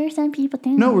like, I'm sure some people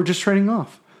do. No, we're just trading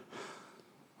off.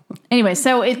 Anyway,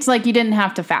 so it's like you didn't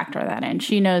have to factor that in.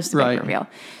 She knows the big reveal.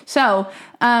 So,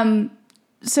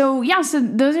 so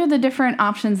those are the different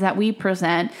options that we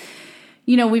present.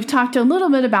 We've talked a little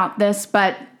bit about this,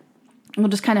 but we'll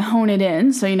just kind of hone it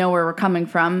in so you know where we're coming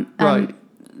from. Right.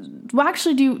 Well,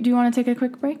 actually, do you want to take a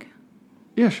quick break?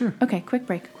 Yeah, sure. Okay, quick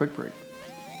break. Quick break.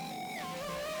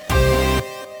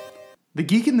 The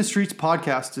Geek in the Streets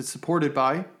podcast is supported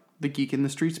by the Geek in the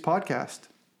Streets podcast.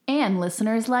 And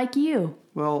listeners like you.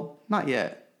 Well, not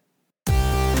yet.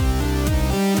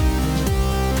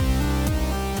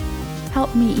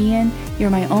 Help me, Ian. You're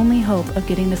my only hope of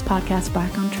getting this podcast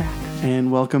back on track. And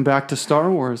welcome back to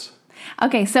Star Wars.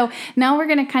 Okay, so now we're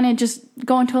going to kind of just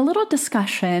go into a little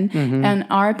discussion and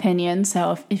our opinion.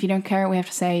 So if you don't care what we have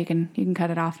to say, you can cut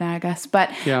it off now, I guess.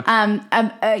 But about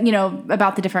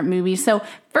the different movies. So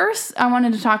first, I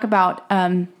wanted to talk about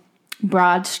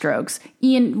broad strokes.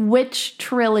 Ian, which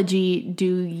trilogy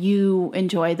do you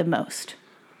enjoy the most?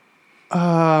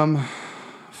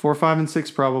 4, 5, and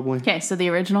 6, probably. Okay, so the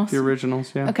originals. The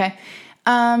originals, yeah. Okay,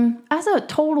 as a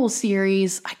total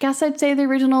series, I guess I'd say the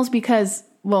originals because,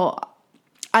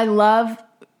 I love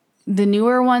the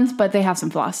newer ones, but they have some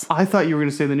flaws. I thought you were going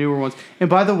to say the newer ones. And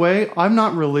by the way, I'm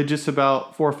not religious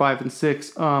about 4, 5, and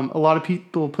 6. A lot of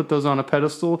people put those on a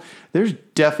pedestal. There's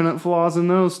definite flaws in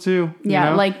those too.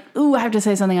 Yeah, I have to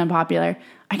say something unpopular.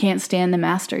 I can't stand the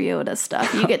Master Yoda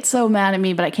stuff. You get so mad at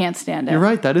me, but I can't stand it. You're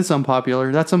right. That is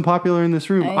unpopular. That's unpopular in this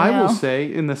room. I will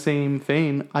say, in the same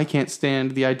vein, I can't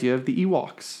stand the idea of the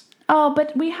Ewoks. Oh,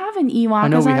 but we have an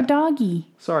Ewok as our doggy.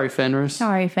 Sorry, Fenris.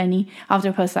 Sorry, Fenny. I'll have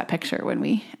to post that picture when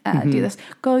we do this.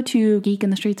 Go to Geek in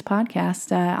the Streets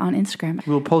podcast on Instagram.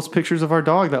 We'll post pictures of our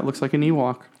dog that looks like an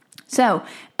Ewok. So,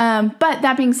 but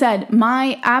that being said,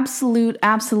 my absolute,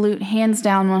 hands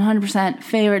down, 100%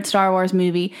 favorite Star Wars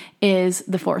movie is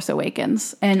The Force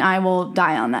Awakens. And I will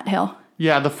die on that hill.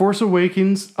 Yeah, The Force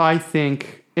Awakens, I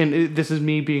think, and this is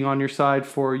me being on your side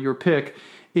for your pick,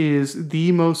 is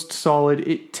the most solid.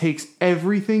 It takes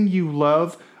everything you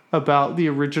love about the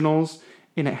originals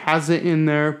and it has it in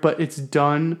there, but it's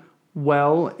done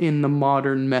well in the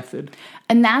modern method.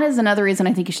 And that is another reason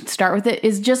I think you should start with it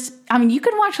is just, you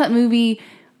could watch that movie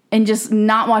and just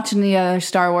not watch any other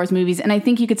Star Wars movies. And I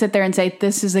think you could sit there and say,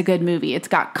 this is a good movie. It's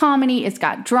got comedy, it's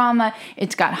got drama,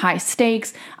 it's got high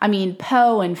stakes.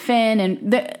 Poe and Finn,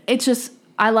 and it's just,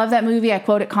 I love that movie. I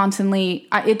quote it constantly.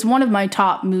 It's one of my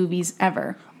top movies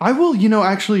ever. I will,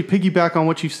 actually piggyback on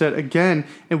what you said again.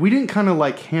 And we didn't kind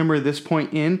of hammer this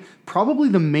point in. Probably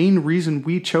the main reason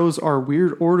we chose our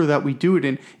weird order that we do it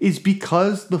in is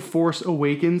because The Force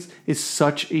Awakens is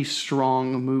such a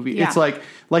strong movie. Yeah. It's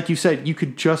like you said, you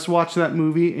could just watch that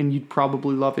movie and you'd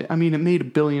probably love it. It made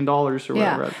 $1 billion or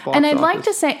whatever at box And I'd office. Like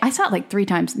to say, I saw it 3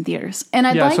 times in theaters. And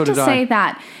I'd like to say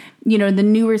that, the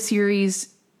newer series,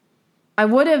 I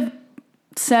would have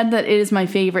said that it is my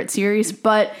favorite series,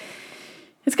 but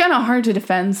it's kind of hard to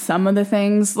defend some of the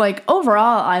things.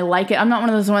 Overall, I like it. I'm not one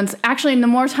of those ones. Actually, the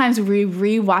more times we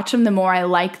rewatch them, the more I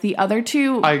like the other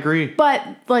two. I agree. But,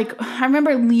 I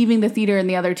remember leaving the theater in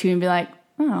the other two and be like,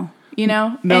 oh,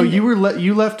 No, and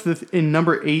you left in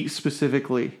number 8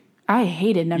 specifically. I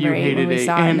hated number 8 when we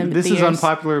saw it in the this theaters. is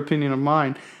unpopular opinion of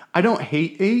mine. I don't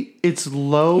hate 8. It's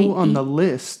low on the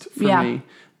list for me.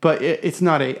 But it's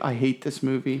not I hate this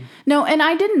movie. No, and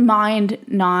I didn't mind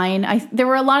 9. There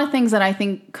were a lot of things that I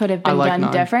think could have been done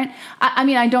 9. different.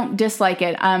 I don't dislike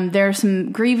it. There are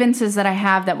some grievances that I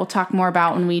have that we'll talk more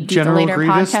about when we do General the later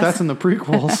Grievous, podcast. That's in the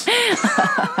prequels.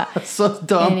 That's so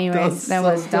dumb. Anyways, that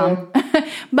was dumb.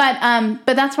 But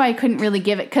that's why I couldn't really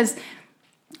give it, because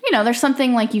there's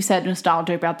something, like you said,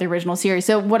 nostalgic about the original series.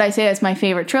 So would I say that's my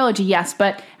favorite trilogy? Yes,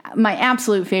 but my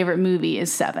absolute favorite movie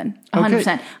is 7. 100%.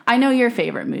 Okay. I know your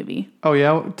favorite movie. Oh,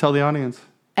 yeah? Tell the audience.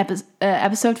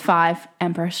 Episode 5,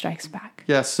 Empire Strikes Back.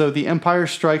 Yes, so The Empire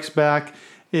Strikes Back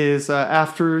is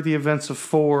after the events of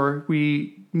 4.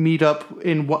 We meet up,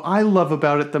 and what I love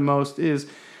about it the most is,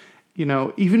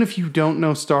 even if you don't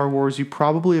know Star Wars, you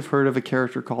probably have heard of a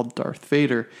character called Darth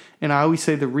Vader. And I always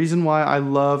say the reason why I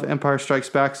love Empire Strikes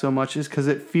Back so much is because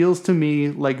it feels to me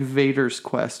like Vader's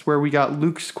quest, where we got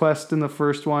Luke's quest in the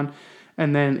first one,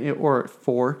 and then or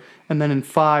 4, and then in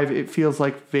 5, it feels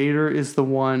like Vader is the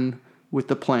one with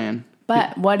the plan.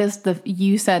 But what is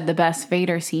you said the best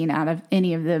Vader scene out of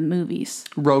any of the movies?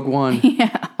 Rogue One.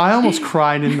 Yeah. I almost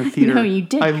cried in the theater. No, you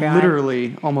did I cry.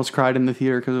 literally almost cried in the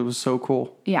theater because it was so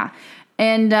cool. Yeah.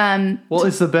 And well,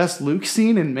 it's the best Luke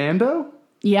scene in Mando?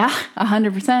 Yeah,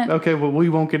 100%. Okay, well, we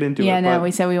won't get into it. Yeah, no,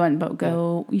 we said we wouldn't, but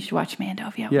you should watch Mando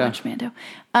if you haven't watched Mando.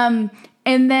 And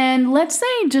then let's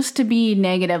say, just to be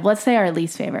negative, let's say our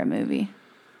least favorite movie.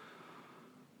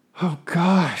 Oh,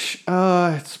 gosh.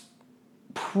 It's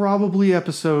probably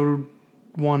episode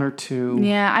 1 or 2.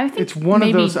 Yeah, I think it's one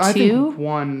maybe of those. 2. I think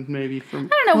 1 maybe from.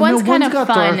 I don't know. One's kind of got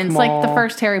fun. Darth It's Maul. like the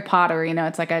first Harry Potter.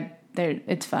 It's like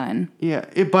it's fun. Yeah,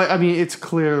 but I mean, it's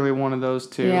clearly one of those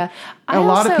two. Yeah, a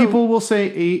lot of people will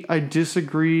say 8. I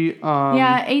disagree.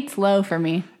 Yeah, 8's low for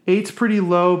me. 8's pretty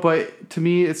low, but to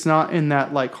me, it's not in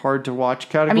that like hard to watch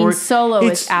category. I mean, Solo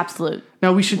is absolute.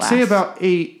 Now we should say about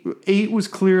 8. 8 was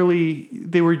clearly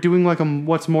they were doing like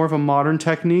what's more of a modern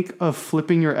technique of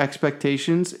flipping your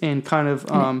expectations and kind of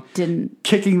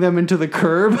kicking them into the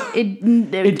curb. It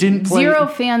didn't play. Zero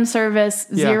fan service,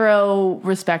 zero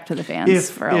respect to the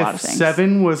fans for a lot of things.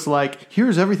 7 was like,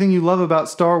 here's everything you love about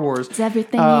Star Wars. It's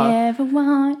everything you ever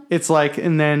want. It's like,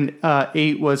 and then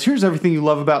 8 was, here's everything you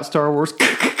love about Star Wars.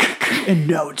 And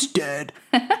now it's dead.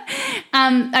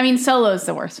 I mean, Solo's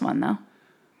the worst one though.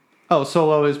 Oh,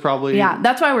 Solo is probably... Yeah,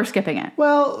 that's why we're skipping it.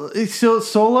 Well,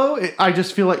 Solo, I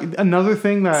just feel like another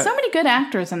thing that... So many good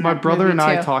actors in that my brother movie and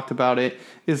I too. talked about it,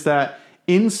 is that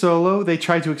in Solo, they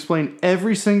tried to explain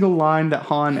every single line that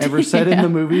Han ever said in the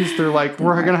movies. They're like,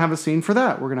 we're going to have a scene for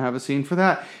that. We're going to have a scene for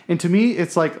that. And to me,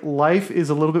 it's like life is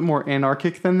a little bit more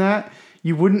anarchic than that.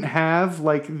 You wouldn't have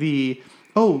like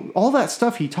all that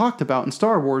stuff he talked about in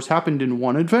Star Wars happened in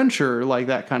one adventure, like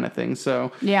that kind of thing.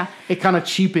 So yeah, it kind of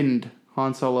cheapened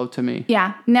Han Solo to me.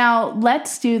 Yeah. Now,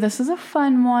 this is a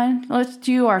fun one. Let's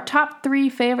do our top 3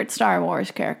 favorite Star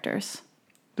Wars characters.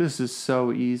 This is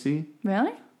so easy.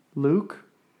 Really? Luke,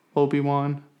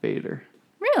 Obi-Wan, Vader.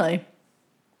 Really?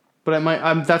 But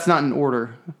that's not in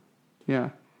order.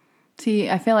 Yeah. See,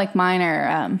 I feel like mine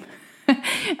are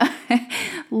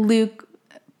Luke,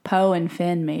 Poe, and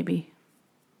Finn, maybe.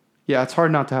 Yeah, it's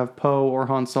hard not to have Poe or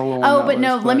Han Solo on that but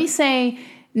no, list, let me say...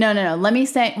 No. Let me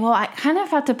say, well, I kind of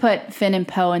have to put Finn and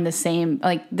Poe in the same,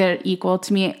 like, they're equal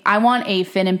to me. I want a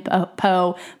Finn and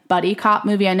Poe buddy cop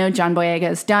movie. I know John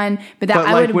Boyega is done, but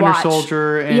I would Winter watch.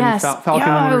 Soldier and yes. Falcon and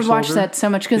Winter I would Soldier. watch that so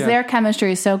much because their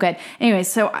chemistry is so good. Anyway,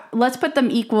 so let's put them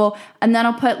equal, and then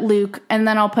I'll put Luke, and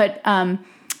then I'll put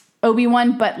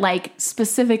Obi-Wan, but like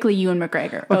specifically Ewan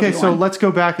McGregor. Okay, Obi-Wan. so let's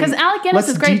go back. Because Alec Guinness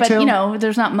is great, but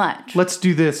there's not much. Let's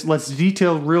do this. Let's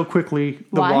detail real quickly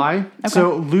the why. Okay.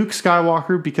 So Luke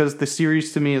Skywalker, because the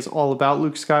series to me is all about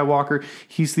Luke Skywalker.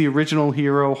 He's the original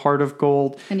hero, Heart of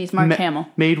Gold. And he's Mark Hamill.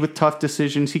 Made with tough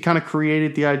decisions. He kind of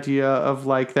created the idea of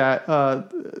like that,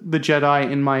 the Jedi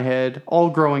in my head, all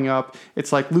growing up.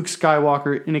 It's like Luke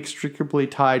Skywalker inextricably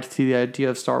tied to the idea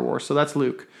of Star Wars. So that's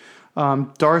Luke.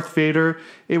 Darth Vader,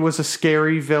 it was a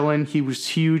scary villain. He was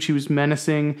huge, he was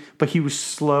menacing, but he was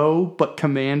slow but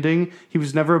commanding. He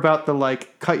was never about the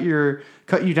like cut you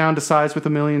down to size with a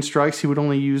million strikes. He would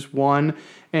only use one,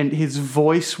 and his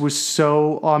voice was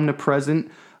so omnipresent,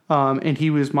 and he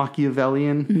was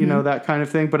Machiavellian, that kind of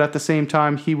thing. But at the same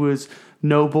time, he was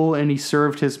noble and he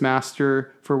served his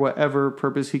master for whatever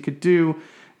purpose he could do.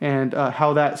 And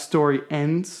how that story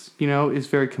ends, is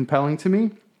very compelling to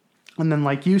me. And then,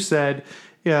 like you said,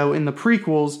 in the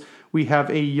prequels, we have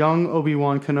a young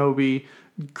Obi-Wan Kenobi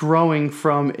growing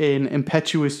from an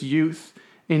impetuous youth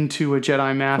into a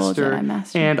Jedi Master. Jedi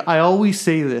Master. And I always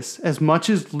say this, as much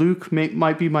as Luke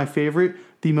might be my favorite,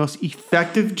 the most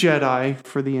effective Jedi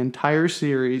for the entire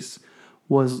series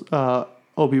was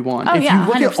Obi-Wan. Oh, if yeah, you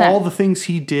look 100%. at all the things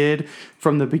he did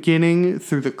from the beginning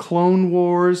through the Clone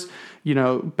Wars,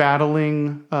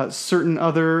 battling certain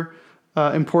other...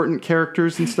 important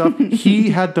characters and stuff.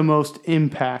 He had the most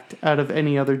impact out of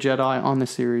any other Jedi on the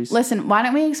series. Listen, why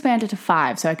don't we expand it to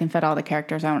 5 so I can fit all the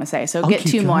characters I want to say? So I'll get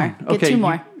keep 2 more. going. Get Okay, 2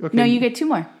 more. okay. No, you get 2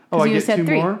 more. Oh, I You get said 2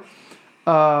 3. more?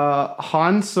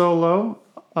 Han Solo.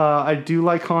 I do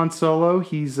like Han Solo.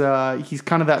 He's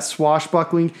kind of that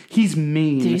swashbuckling. He's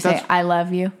mean. Did you say I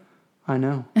love you? I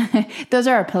know. Those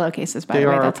are our pillowcases, by the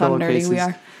way. That's how nerdy we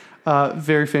are.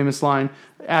 Very famous line,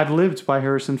 ad-libbed by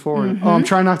Harrison Ford. Oh, I'm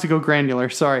trying not to go granular.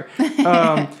 Sorry.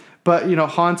 But,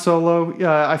 Han Solo,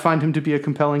 I find him to be a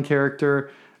compelling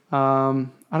character.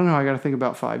 I don't know. I got to think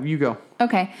about 5. You go.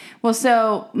 Okay. Well,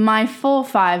 so my full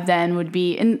 5 then would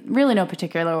be, in really no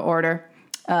particular order,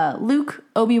 Luke,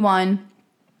 Obi-Wan,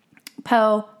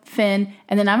 Poe, Finn,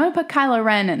 and then I'm going to put Kylo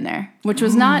Ren in there, which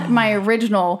was not my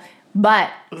original,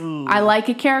 but I like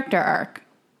a character arc.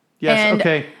 Yes, and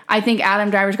okay. I think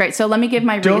Adam Driver's great. So let me give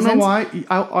my reasons. Don't know why.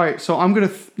 All right, so I'm going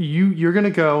to... You're going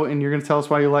to go, and you're going to tell us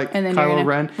why you like Kylo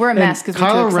Ren. We're a mess because we're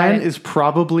too excited. Kylo Ren is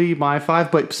probably my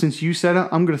 5, but since you said it,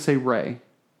 I'm going to say Rey.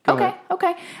 Go ahead.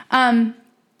 Okay.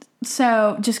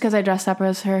 So just because I dressed up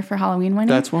as her for Halloween one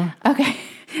day? That's why. Okay.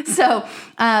 So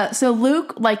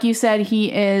Luke, like you said,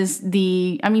 he's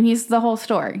the whole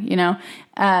story,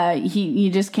 you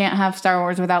just can't have Star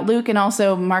Wars without Luke. And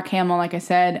also Mark Hamill, like I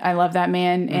said, I love that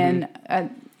man. And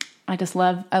I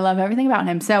love everything about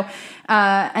him. So,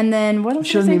 and then what else?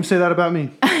 You shouldn't even say that about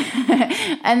me.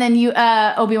 And then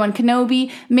Obi-Wan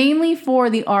Kenobi, mainly for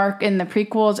the arc and the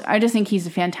prequels. I just think he's a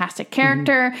fantastic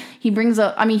character. He brings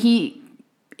he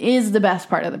is the best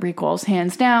part of the prequels,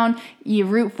 hands down. You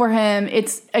root for him.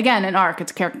 It's, again, an arc.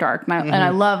 It's a character arc. And I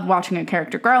love watching a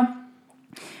character grow.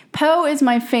 Poe is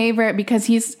my favorite because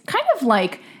he's kind of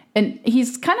like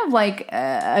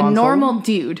a normal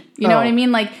dude. You know what I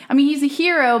mean? He's a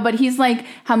hero, but he's like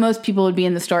how most people would be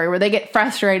in the story, where they get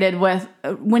frustrated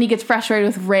when he gets frustrated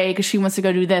with Rey because she wants to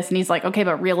go do this, and he's like, okay,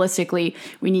 but realistically,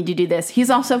 we need to do this. He's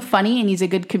also funny, and he's a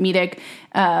good comedic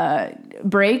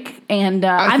break. And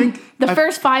the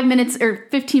first 5 minutes or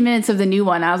 15 minutes of the new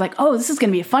one, I was like, oh, this is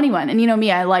going to be a funny one. And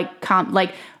me, I like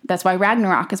that's why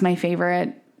Ragnarok is my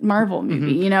favorite Marvel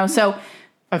movie. So.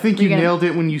 I think you nailed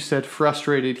it when you said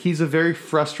frustrated. He's a very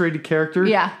frustrated character.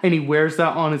 Yeah. And he wears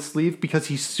that on his sleeve because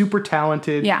he's super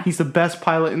talented. Yeah. He's the best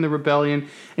pilot in the rebellion.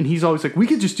 And he's always like, we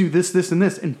could just do this, this, and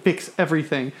this and fix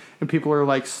everything. And people are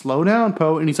like, slow down,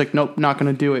 Poe. And he's like, nope, not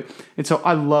going to do it. And so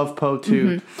I love Poe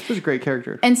too. He's a great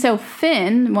character. And so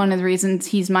Finn, one of the reasons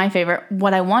he's my favorite,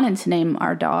 what I wanted to name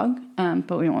our dog,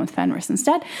 but we went with Fenris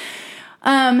instead.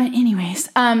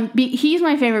 He's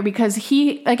my favorite because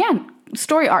he, again,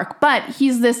 story arc, but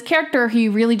he's this character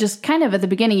who really just kind of at the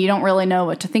beginning you don't really know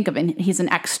what to think of him. He's an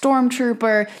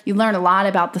ex-stormtrooper. You learn a lot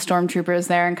about the stormtroopers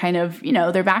there and kind of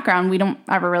their background. We don't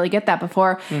ever really get that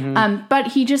before. But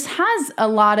he just has a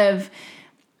lot of,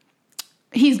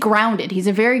 he's grounded. He's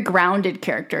a very grounded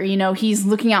character. He's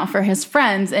looking out for his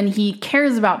friends and he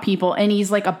cares about people and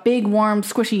he's like a big, warm,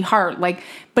 squishy heart.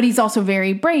 But he's also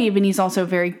very brave and he's also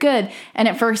very good. And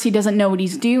at first he doesn't know what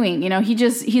he's doing.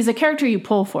 He's a character you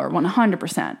pull for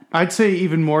 100%. I'd say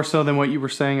even more so than what you were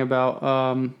saying about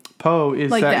Poe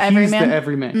is that he's the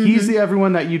everyman. He's the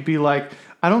everyone that you'd be like,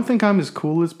 I don't think I'm as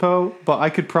cool as Poe, but I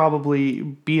could probably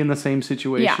be in the same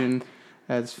situation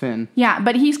as Finn. Yeah,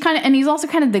 but he's also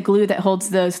kind of the glue that holds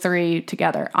those three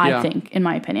together, I think, in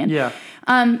my opinion. Yeah.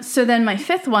 So then my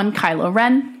 5th one, Kylo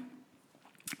Ren.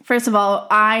 First of all,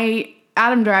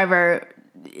 Adam Driver,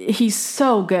 he's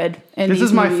so good in this these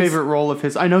is my movies. favorite role of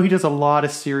his. I know he does a lot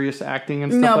of serious acting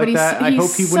and stuff like that. I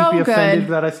hope he wouldn't be offended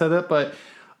that I said that, but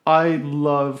I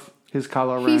love his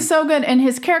Kylo Ren. He's so good. And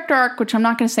his character arc, which I'm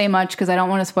not going to say much because I don't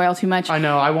want to spoil too much. I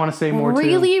know. I want to say more too.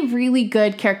 Really, really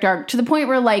good character arc to the point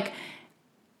where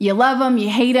you love him, you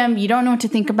hate him, you don't know what to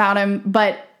think about him,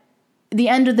 but at the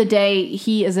end of the day,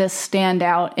 he is a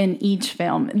standout in each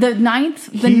film. The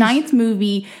ninth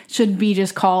movie should be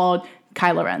just called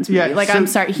Kylo Ren's movie. Yeah, I'm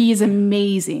sorry, he is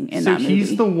amazing in that movie. So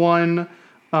he's the one,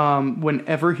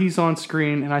 whenever he's on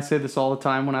screen, and I say this all the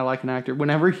time when I like an actor,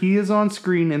 whenever he is on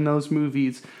screen in those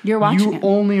movies, you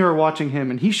only are watching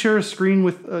him. And he shares screen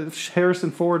with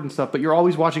Harrison Ford and stuff, but you're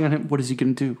always watching on him. What is he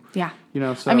going to do? Yeah.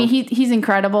 So. He's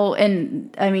incredible.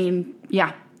 And,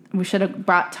 we should have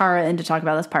brought Tara in to talk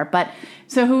about this part. But,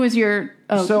 so who was your...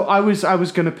 Oh. So I was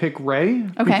going to pick Rey.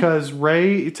 Okay. Because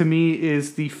Rey, to me,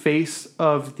 is the face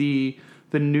of the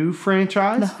new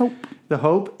franchise. The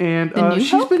Hope. And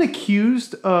she's been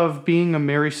accused of being a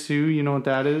Mary Sue. You know what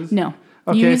that is? No.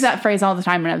 Okay, you use that phrase all the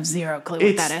time and I have zero clue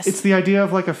what that is. It's the idea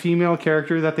of a female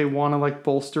character that they want to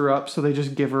bolster up, so they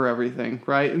just give her everything,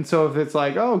 right? And so if it's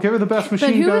give her the best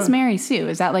machine gun. But who is Mary Sue?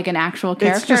 Is that an actual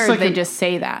character or they just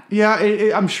say that? Yeah,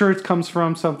 I'm sure it comes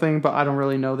from something, but I don't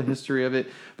really know the history of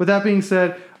it. But that being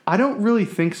said, I don't really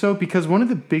think so, because one of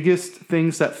the biggest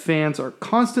things that fans are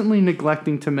constantly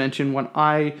neglecting to mention when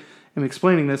I am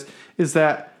explaining this is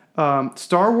that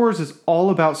Star Wars is all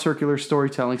about circular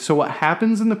storytelling. So what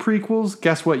happens in the prequels,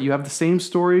 guess what? You have the same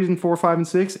stories in 4, 5, and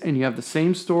 6, and you have the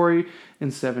same story in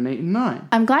 7, 8, and 9.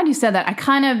 I'm glad you said that. I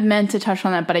kind of meant to touch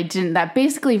on that, but I didn't. That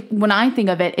basically, when I think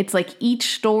of it, it's like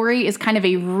each story is kind of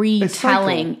a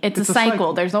retelling. It's a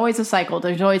cycle. There's always a cycle.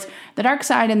 There's always the dark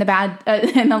side and the bad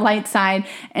and the light side,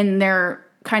 and they're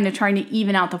kind of trying to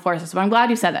even out the forces. But I'm glad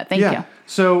you said that. Thank you.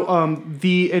 So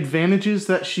the advantages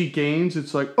that she gains,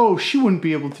 it's like, oh, she wouldn't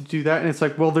be able to do that. And it's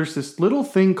like, well, there's this little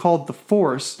thing called the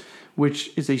Force,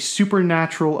 which is a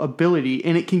supernatural ability,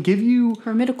 and it can give you...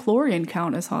 Her midichlorian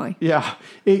count is high. Yeah.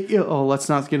 Let's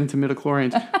not get into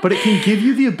midichlorians. But it can give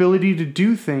you the ability to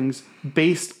do things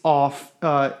based off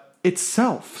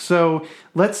itself. So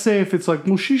let's say if it's like,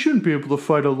 well, she shouldn't be able to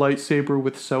fight a lightsaber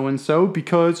with so-and-so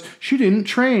because she didn't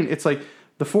train. It's like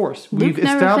the Force. Luke We've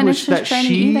never established that finished his she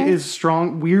training either. is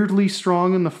strong, weirdly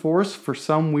strong in the Force for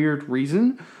some weird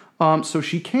reason. So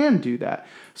she can do that.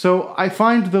 So I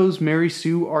find those Mary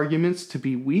Sue arguments to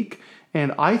be weak,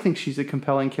 and I think she's a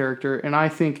compelling character, and I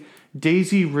think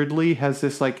Daisy Ridley has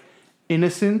this like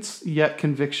innocence yet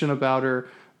conviction about her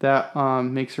that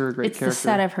makes her a great character. It's the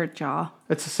set of her jaw.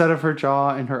 It's the set of her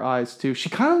jaw and her eyes too. She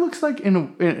kind of looks like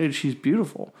she's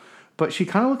beautiful, but she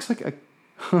kind of looks like a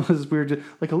this is weird,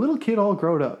 like a little kid all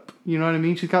grown up. You know what I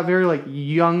mean? She's got very like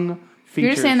young features.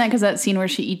 You're just saying that because that scene where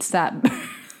she eats that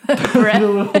bread. The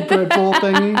little bread bowl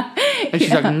thingy. And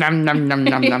she's like, nom, nom, nom,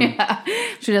 nom, nom. Yeah.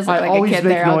 She does look I like always a kid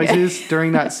make there. noises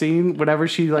during that scene. Whenever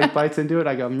she like bites into it,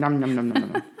 I go, nom, nom, nom,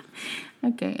 nom, nom.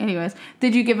 Okay, anyways.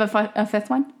 Did you give a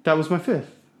fifth one? That was my fifth.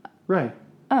 Right.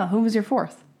 Oh, who was your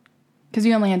fourth? Because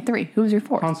you only had 3. Who was your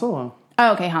fourth? Han Solo.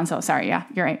 Oh, okay, Han Solo. Sorry, yeah,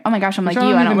 you're right. Oh my gosh, I'm like you.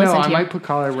 I I don't listen to I you. might put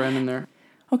Kylo Ren in there.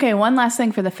 Okay, one last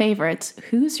thing for the favorites.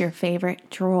 Who's your favorite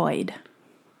droid?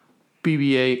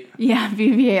 BB-8. Yeah,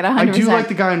 BB-8, 100%. I do like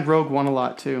the guy in Rogue One a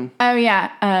lot too. Oh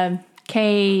yeah,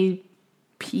 KP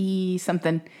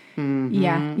something. Mm-hmm.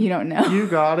 Yeah, you don't know. You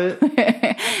got it.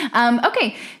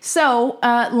 Okay, so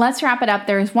let's wrap it up.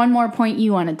 There's one more point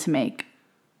you wanted to make.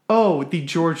 Oh, the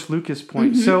George Lucas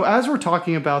point. Mm-hmm. So as we're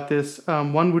talking about this,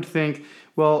 one would think,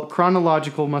 well,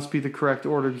 chronological must be the correct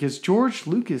order because George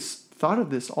Lucas thought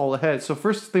of this all ahead. So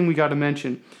first thing we got to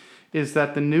mention is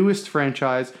that the newest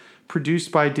franchise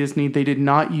produced by Disney, they did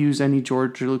not use any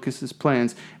George Lucas's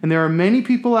plans. And there are many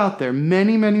people out there,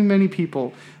 many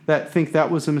people that think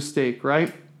that was a mistake,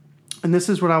 right? And this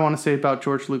is what I want to say about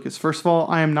George Lucas. First of all,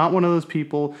 I am not one of those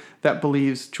people that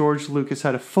believes George Lucas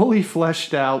had a fully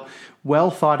fleshed out, well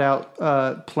thought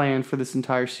out plan for this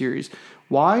entire series.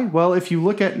 Why? Well, if you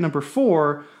look at number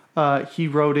 4, he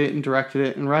wrote it and directed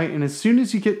it, and as soon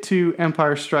as you get to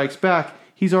Empire Strikes Back,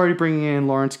 he's already bringing in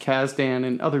Lawrence Kasdan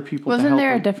and other people to help him. Wasn't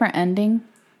there a different ending?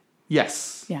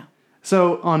 Yes. Yeah.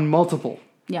 So on multiple.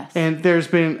 Yes. And there's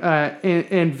been,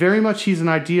 and very much he's an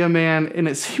idea man, and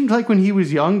it seemed like when he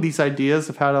was young, these ideas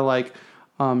of how to like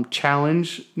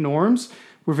challenge norms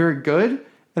were very good,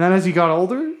 and then as he got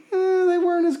older, they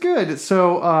weren't as good.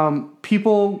 So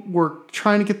people were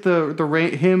trying to get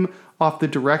him off the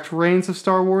direct reins of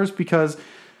Star Wars because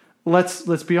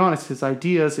let's be honest, his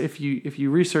ideas, if you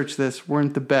research this,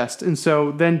 weren't the best. And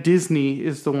so then Disney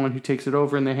is the one who takes it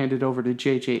over, and they hand it over to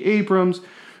J.J. Abrams,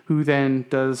 who then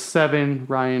does 7,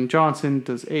 Rian Johnson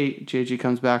does 8, J.J.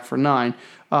 comes back for 9.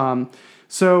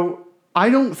 So I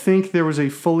don't think there was a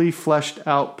fully fleshed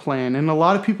out plan, and a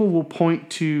lot of people will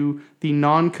point to the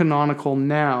non-canonical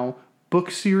now book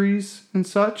series and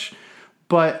such,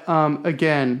 but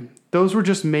again, those were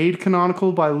just made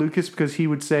canonical by Lucas because he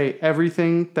would say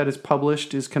everything that is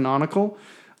published is canonical.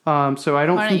 So I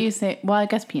don't. Why don't you say? Well, I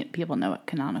guess people know what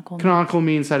canonical means. Canonical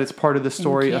means that it's part of the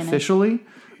story officially.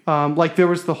 Like there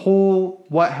was the whole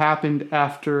what happened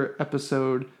after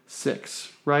episode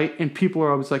 6, right? And people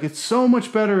are always like, it's so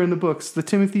much better in the books, the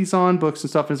Timothy Zahn books and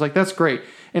stuff. And it's like, that's great.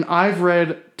 And I've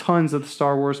read tons of the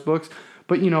Star Wars books.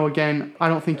 But, again, I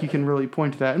don't think you can really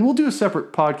point to that. And we'll do a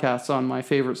separate podcast on my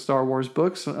favorite Star Wars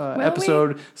books,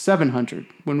 episode 700.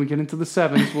 When we get into the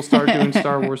 7s, we'll start doing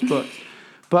Star Wars books.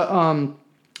 But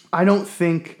I don't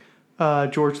think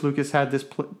George Lucas had this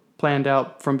planned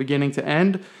out from beginning to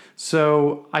end.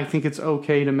 So I think it's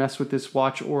okay to mess with this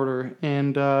watch order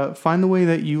and find the way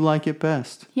that you like it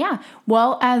best. Yeah.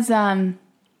 Well, as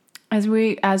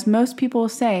most people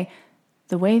say,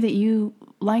 the way that you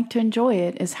like to enjoy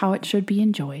it is how it should be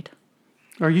enjoyed.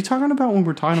 Are you talking about when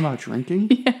we're talking about drinking?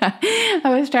 Yeah.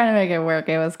 I was trying to make it work.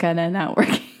 It was kind of not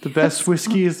working. The best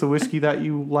whiskey is the whiskey that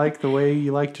you like the way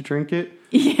you like to drink it.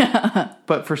 Yeah.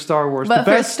 But for Star Wars. The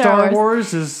best Star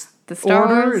Wars is The Star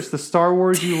order Wars. is the Star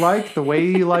Wars you like, the way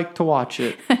you like to watch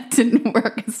it. Didn't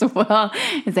work as well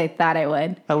as I thought it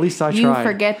would. At least I tried. You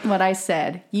forget what I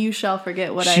said. You shall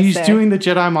forget what I said. She's doing the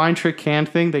Jedi mind trick hand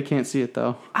thing. They can't see it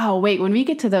though. Oh, wait. When we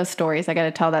get to those stories, I got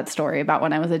to tell that story about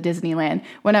when I was at Disneyland.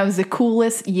 When I was the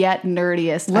coolest yet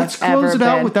nerdiest Let's I've ever close it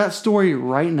out been. with that story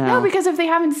right now. No, because if they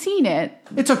haven't seen it.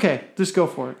 It's okay. Just go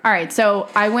for it. All right. So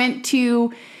I went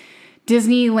to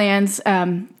Disneyland's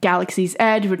Galaxy's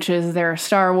Edge, which is their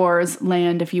Star Wars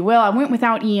land, if you will. I went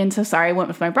without Ian, so sorry. I went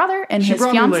with my brother and his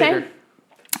fiance.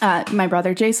 My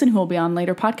brother Jason, who will be on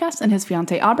later podcasts, and his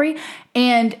fiance Aubrey.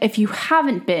 And if you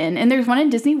haven't been, and there's one in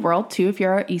Disney World too, if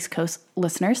you're our East Coast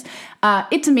listeners,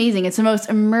 it's amazing. It's the most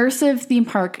immersive theme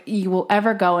park you will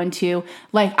ever go into.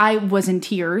 Like, I was in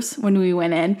tears when we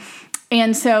went in.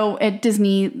 And so at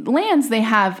Disneyland's, they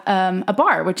have a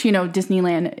bar, which, you know,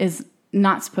 Disneyland is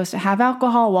not supposed to have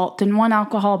alcohol. Walt didn't want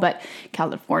alcohol, but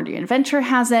California Adventure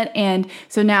has it. And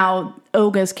so now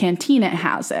Oga's Cantina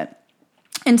has it.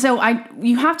 And so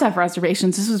you have to have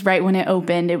reservations. This was right when it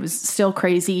opened. It was still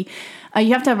crazy.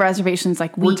 You have to have reservations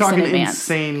like weeks in advance. We're talking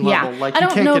insane level. Yeah. Like, I you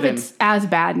don't can't know get if in. it's as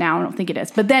bad now. I don't think it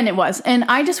is. But then it was. And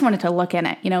I just wanted to look in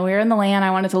it. You know, we were in the land.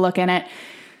 I wanted to look in it.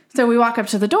 So we walk up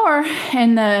to the door,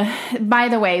 and by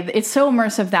the way, it's so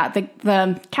immersive that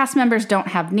the cast members don't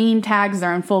have name tags.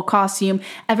 They're in full costume.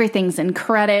 Everything's in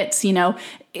credits, you know.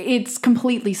 It's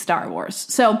completely Star Wars.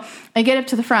 So I get up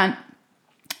to the front,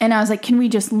 and I was like, can we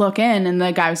just look in? And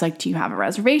the guy was like, do you have a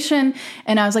reservation?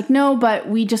 And I was like, no, but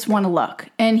we just want to look.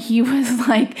 And he was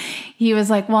like,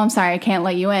 well, I'm sorry, I can't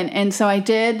let you in. And so I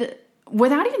did,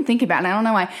 without even thinking about it, I don't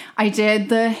know why, I did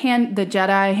the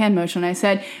Jedi hand motion. I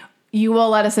said, you will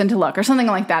let us in to look, or something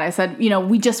like that. I said, you know,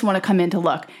 we just want to come in to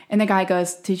look. And the guy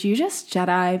goes, did you just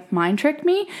Jedi mind trick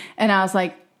me? And I was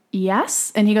like,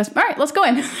 yes. And he goes, all right, let's go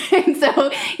in. And so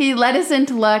he let us in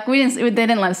to look. They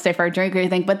didn't let us stay for a drink or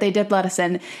anything, but they did let us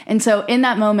in. And so in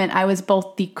that moment, I was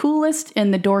both the coolest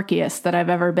and the dorkiest that I've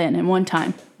ever been in one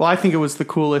time. Well, I think it was the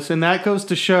coolest. And that goes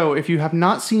to show, if you have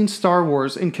not seen Star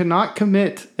Wars and cannot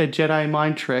commit a Jedi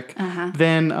mind trick,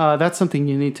 then that's something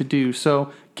you need to do.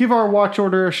 So give our watch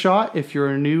order a shot if you're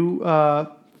a new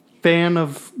fan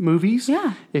of movies.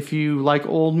 Yeah. If you like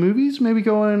old movies, maybe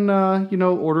go in,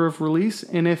 order of release.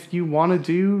 And if you want to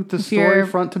do the story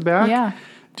front to back,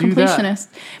 do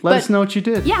completionist. That. Let us know what you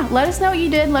did. Yeah, let us know what you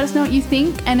did. Let us know what you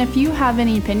think. And if you have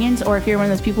any opinions, or if you're one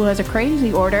of those people who has a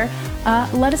crazy order,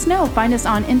 let us know. Find us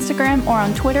on Instagram or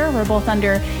on Twitter. We're both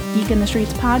under Geek in the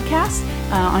Streets Podcast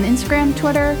on Instagram,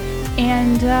 Twitter,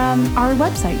 and our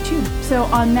website too. So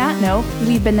on that note,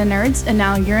 we've been the nerds, and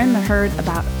now you're in the herd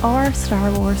about our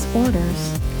Star Wars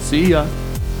orders. See ya.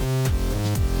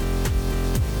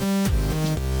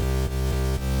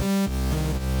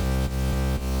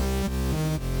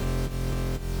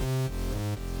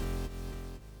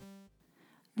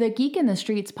 The Geek in the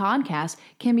Streets podcast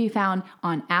can be found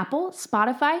on Apple,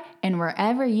 Spotify, and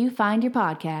wherever you find your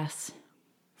podcasts.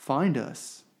 Find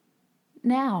us.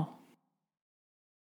 Now.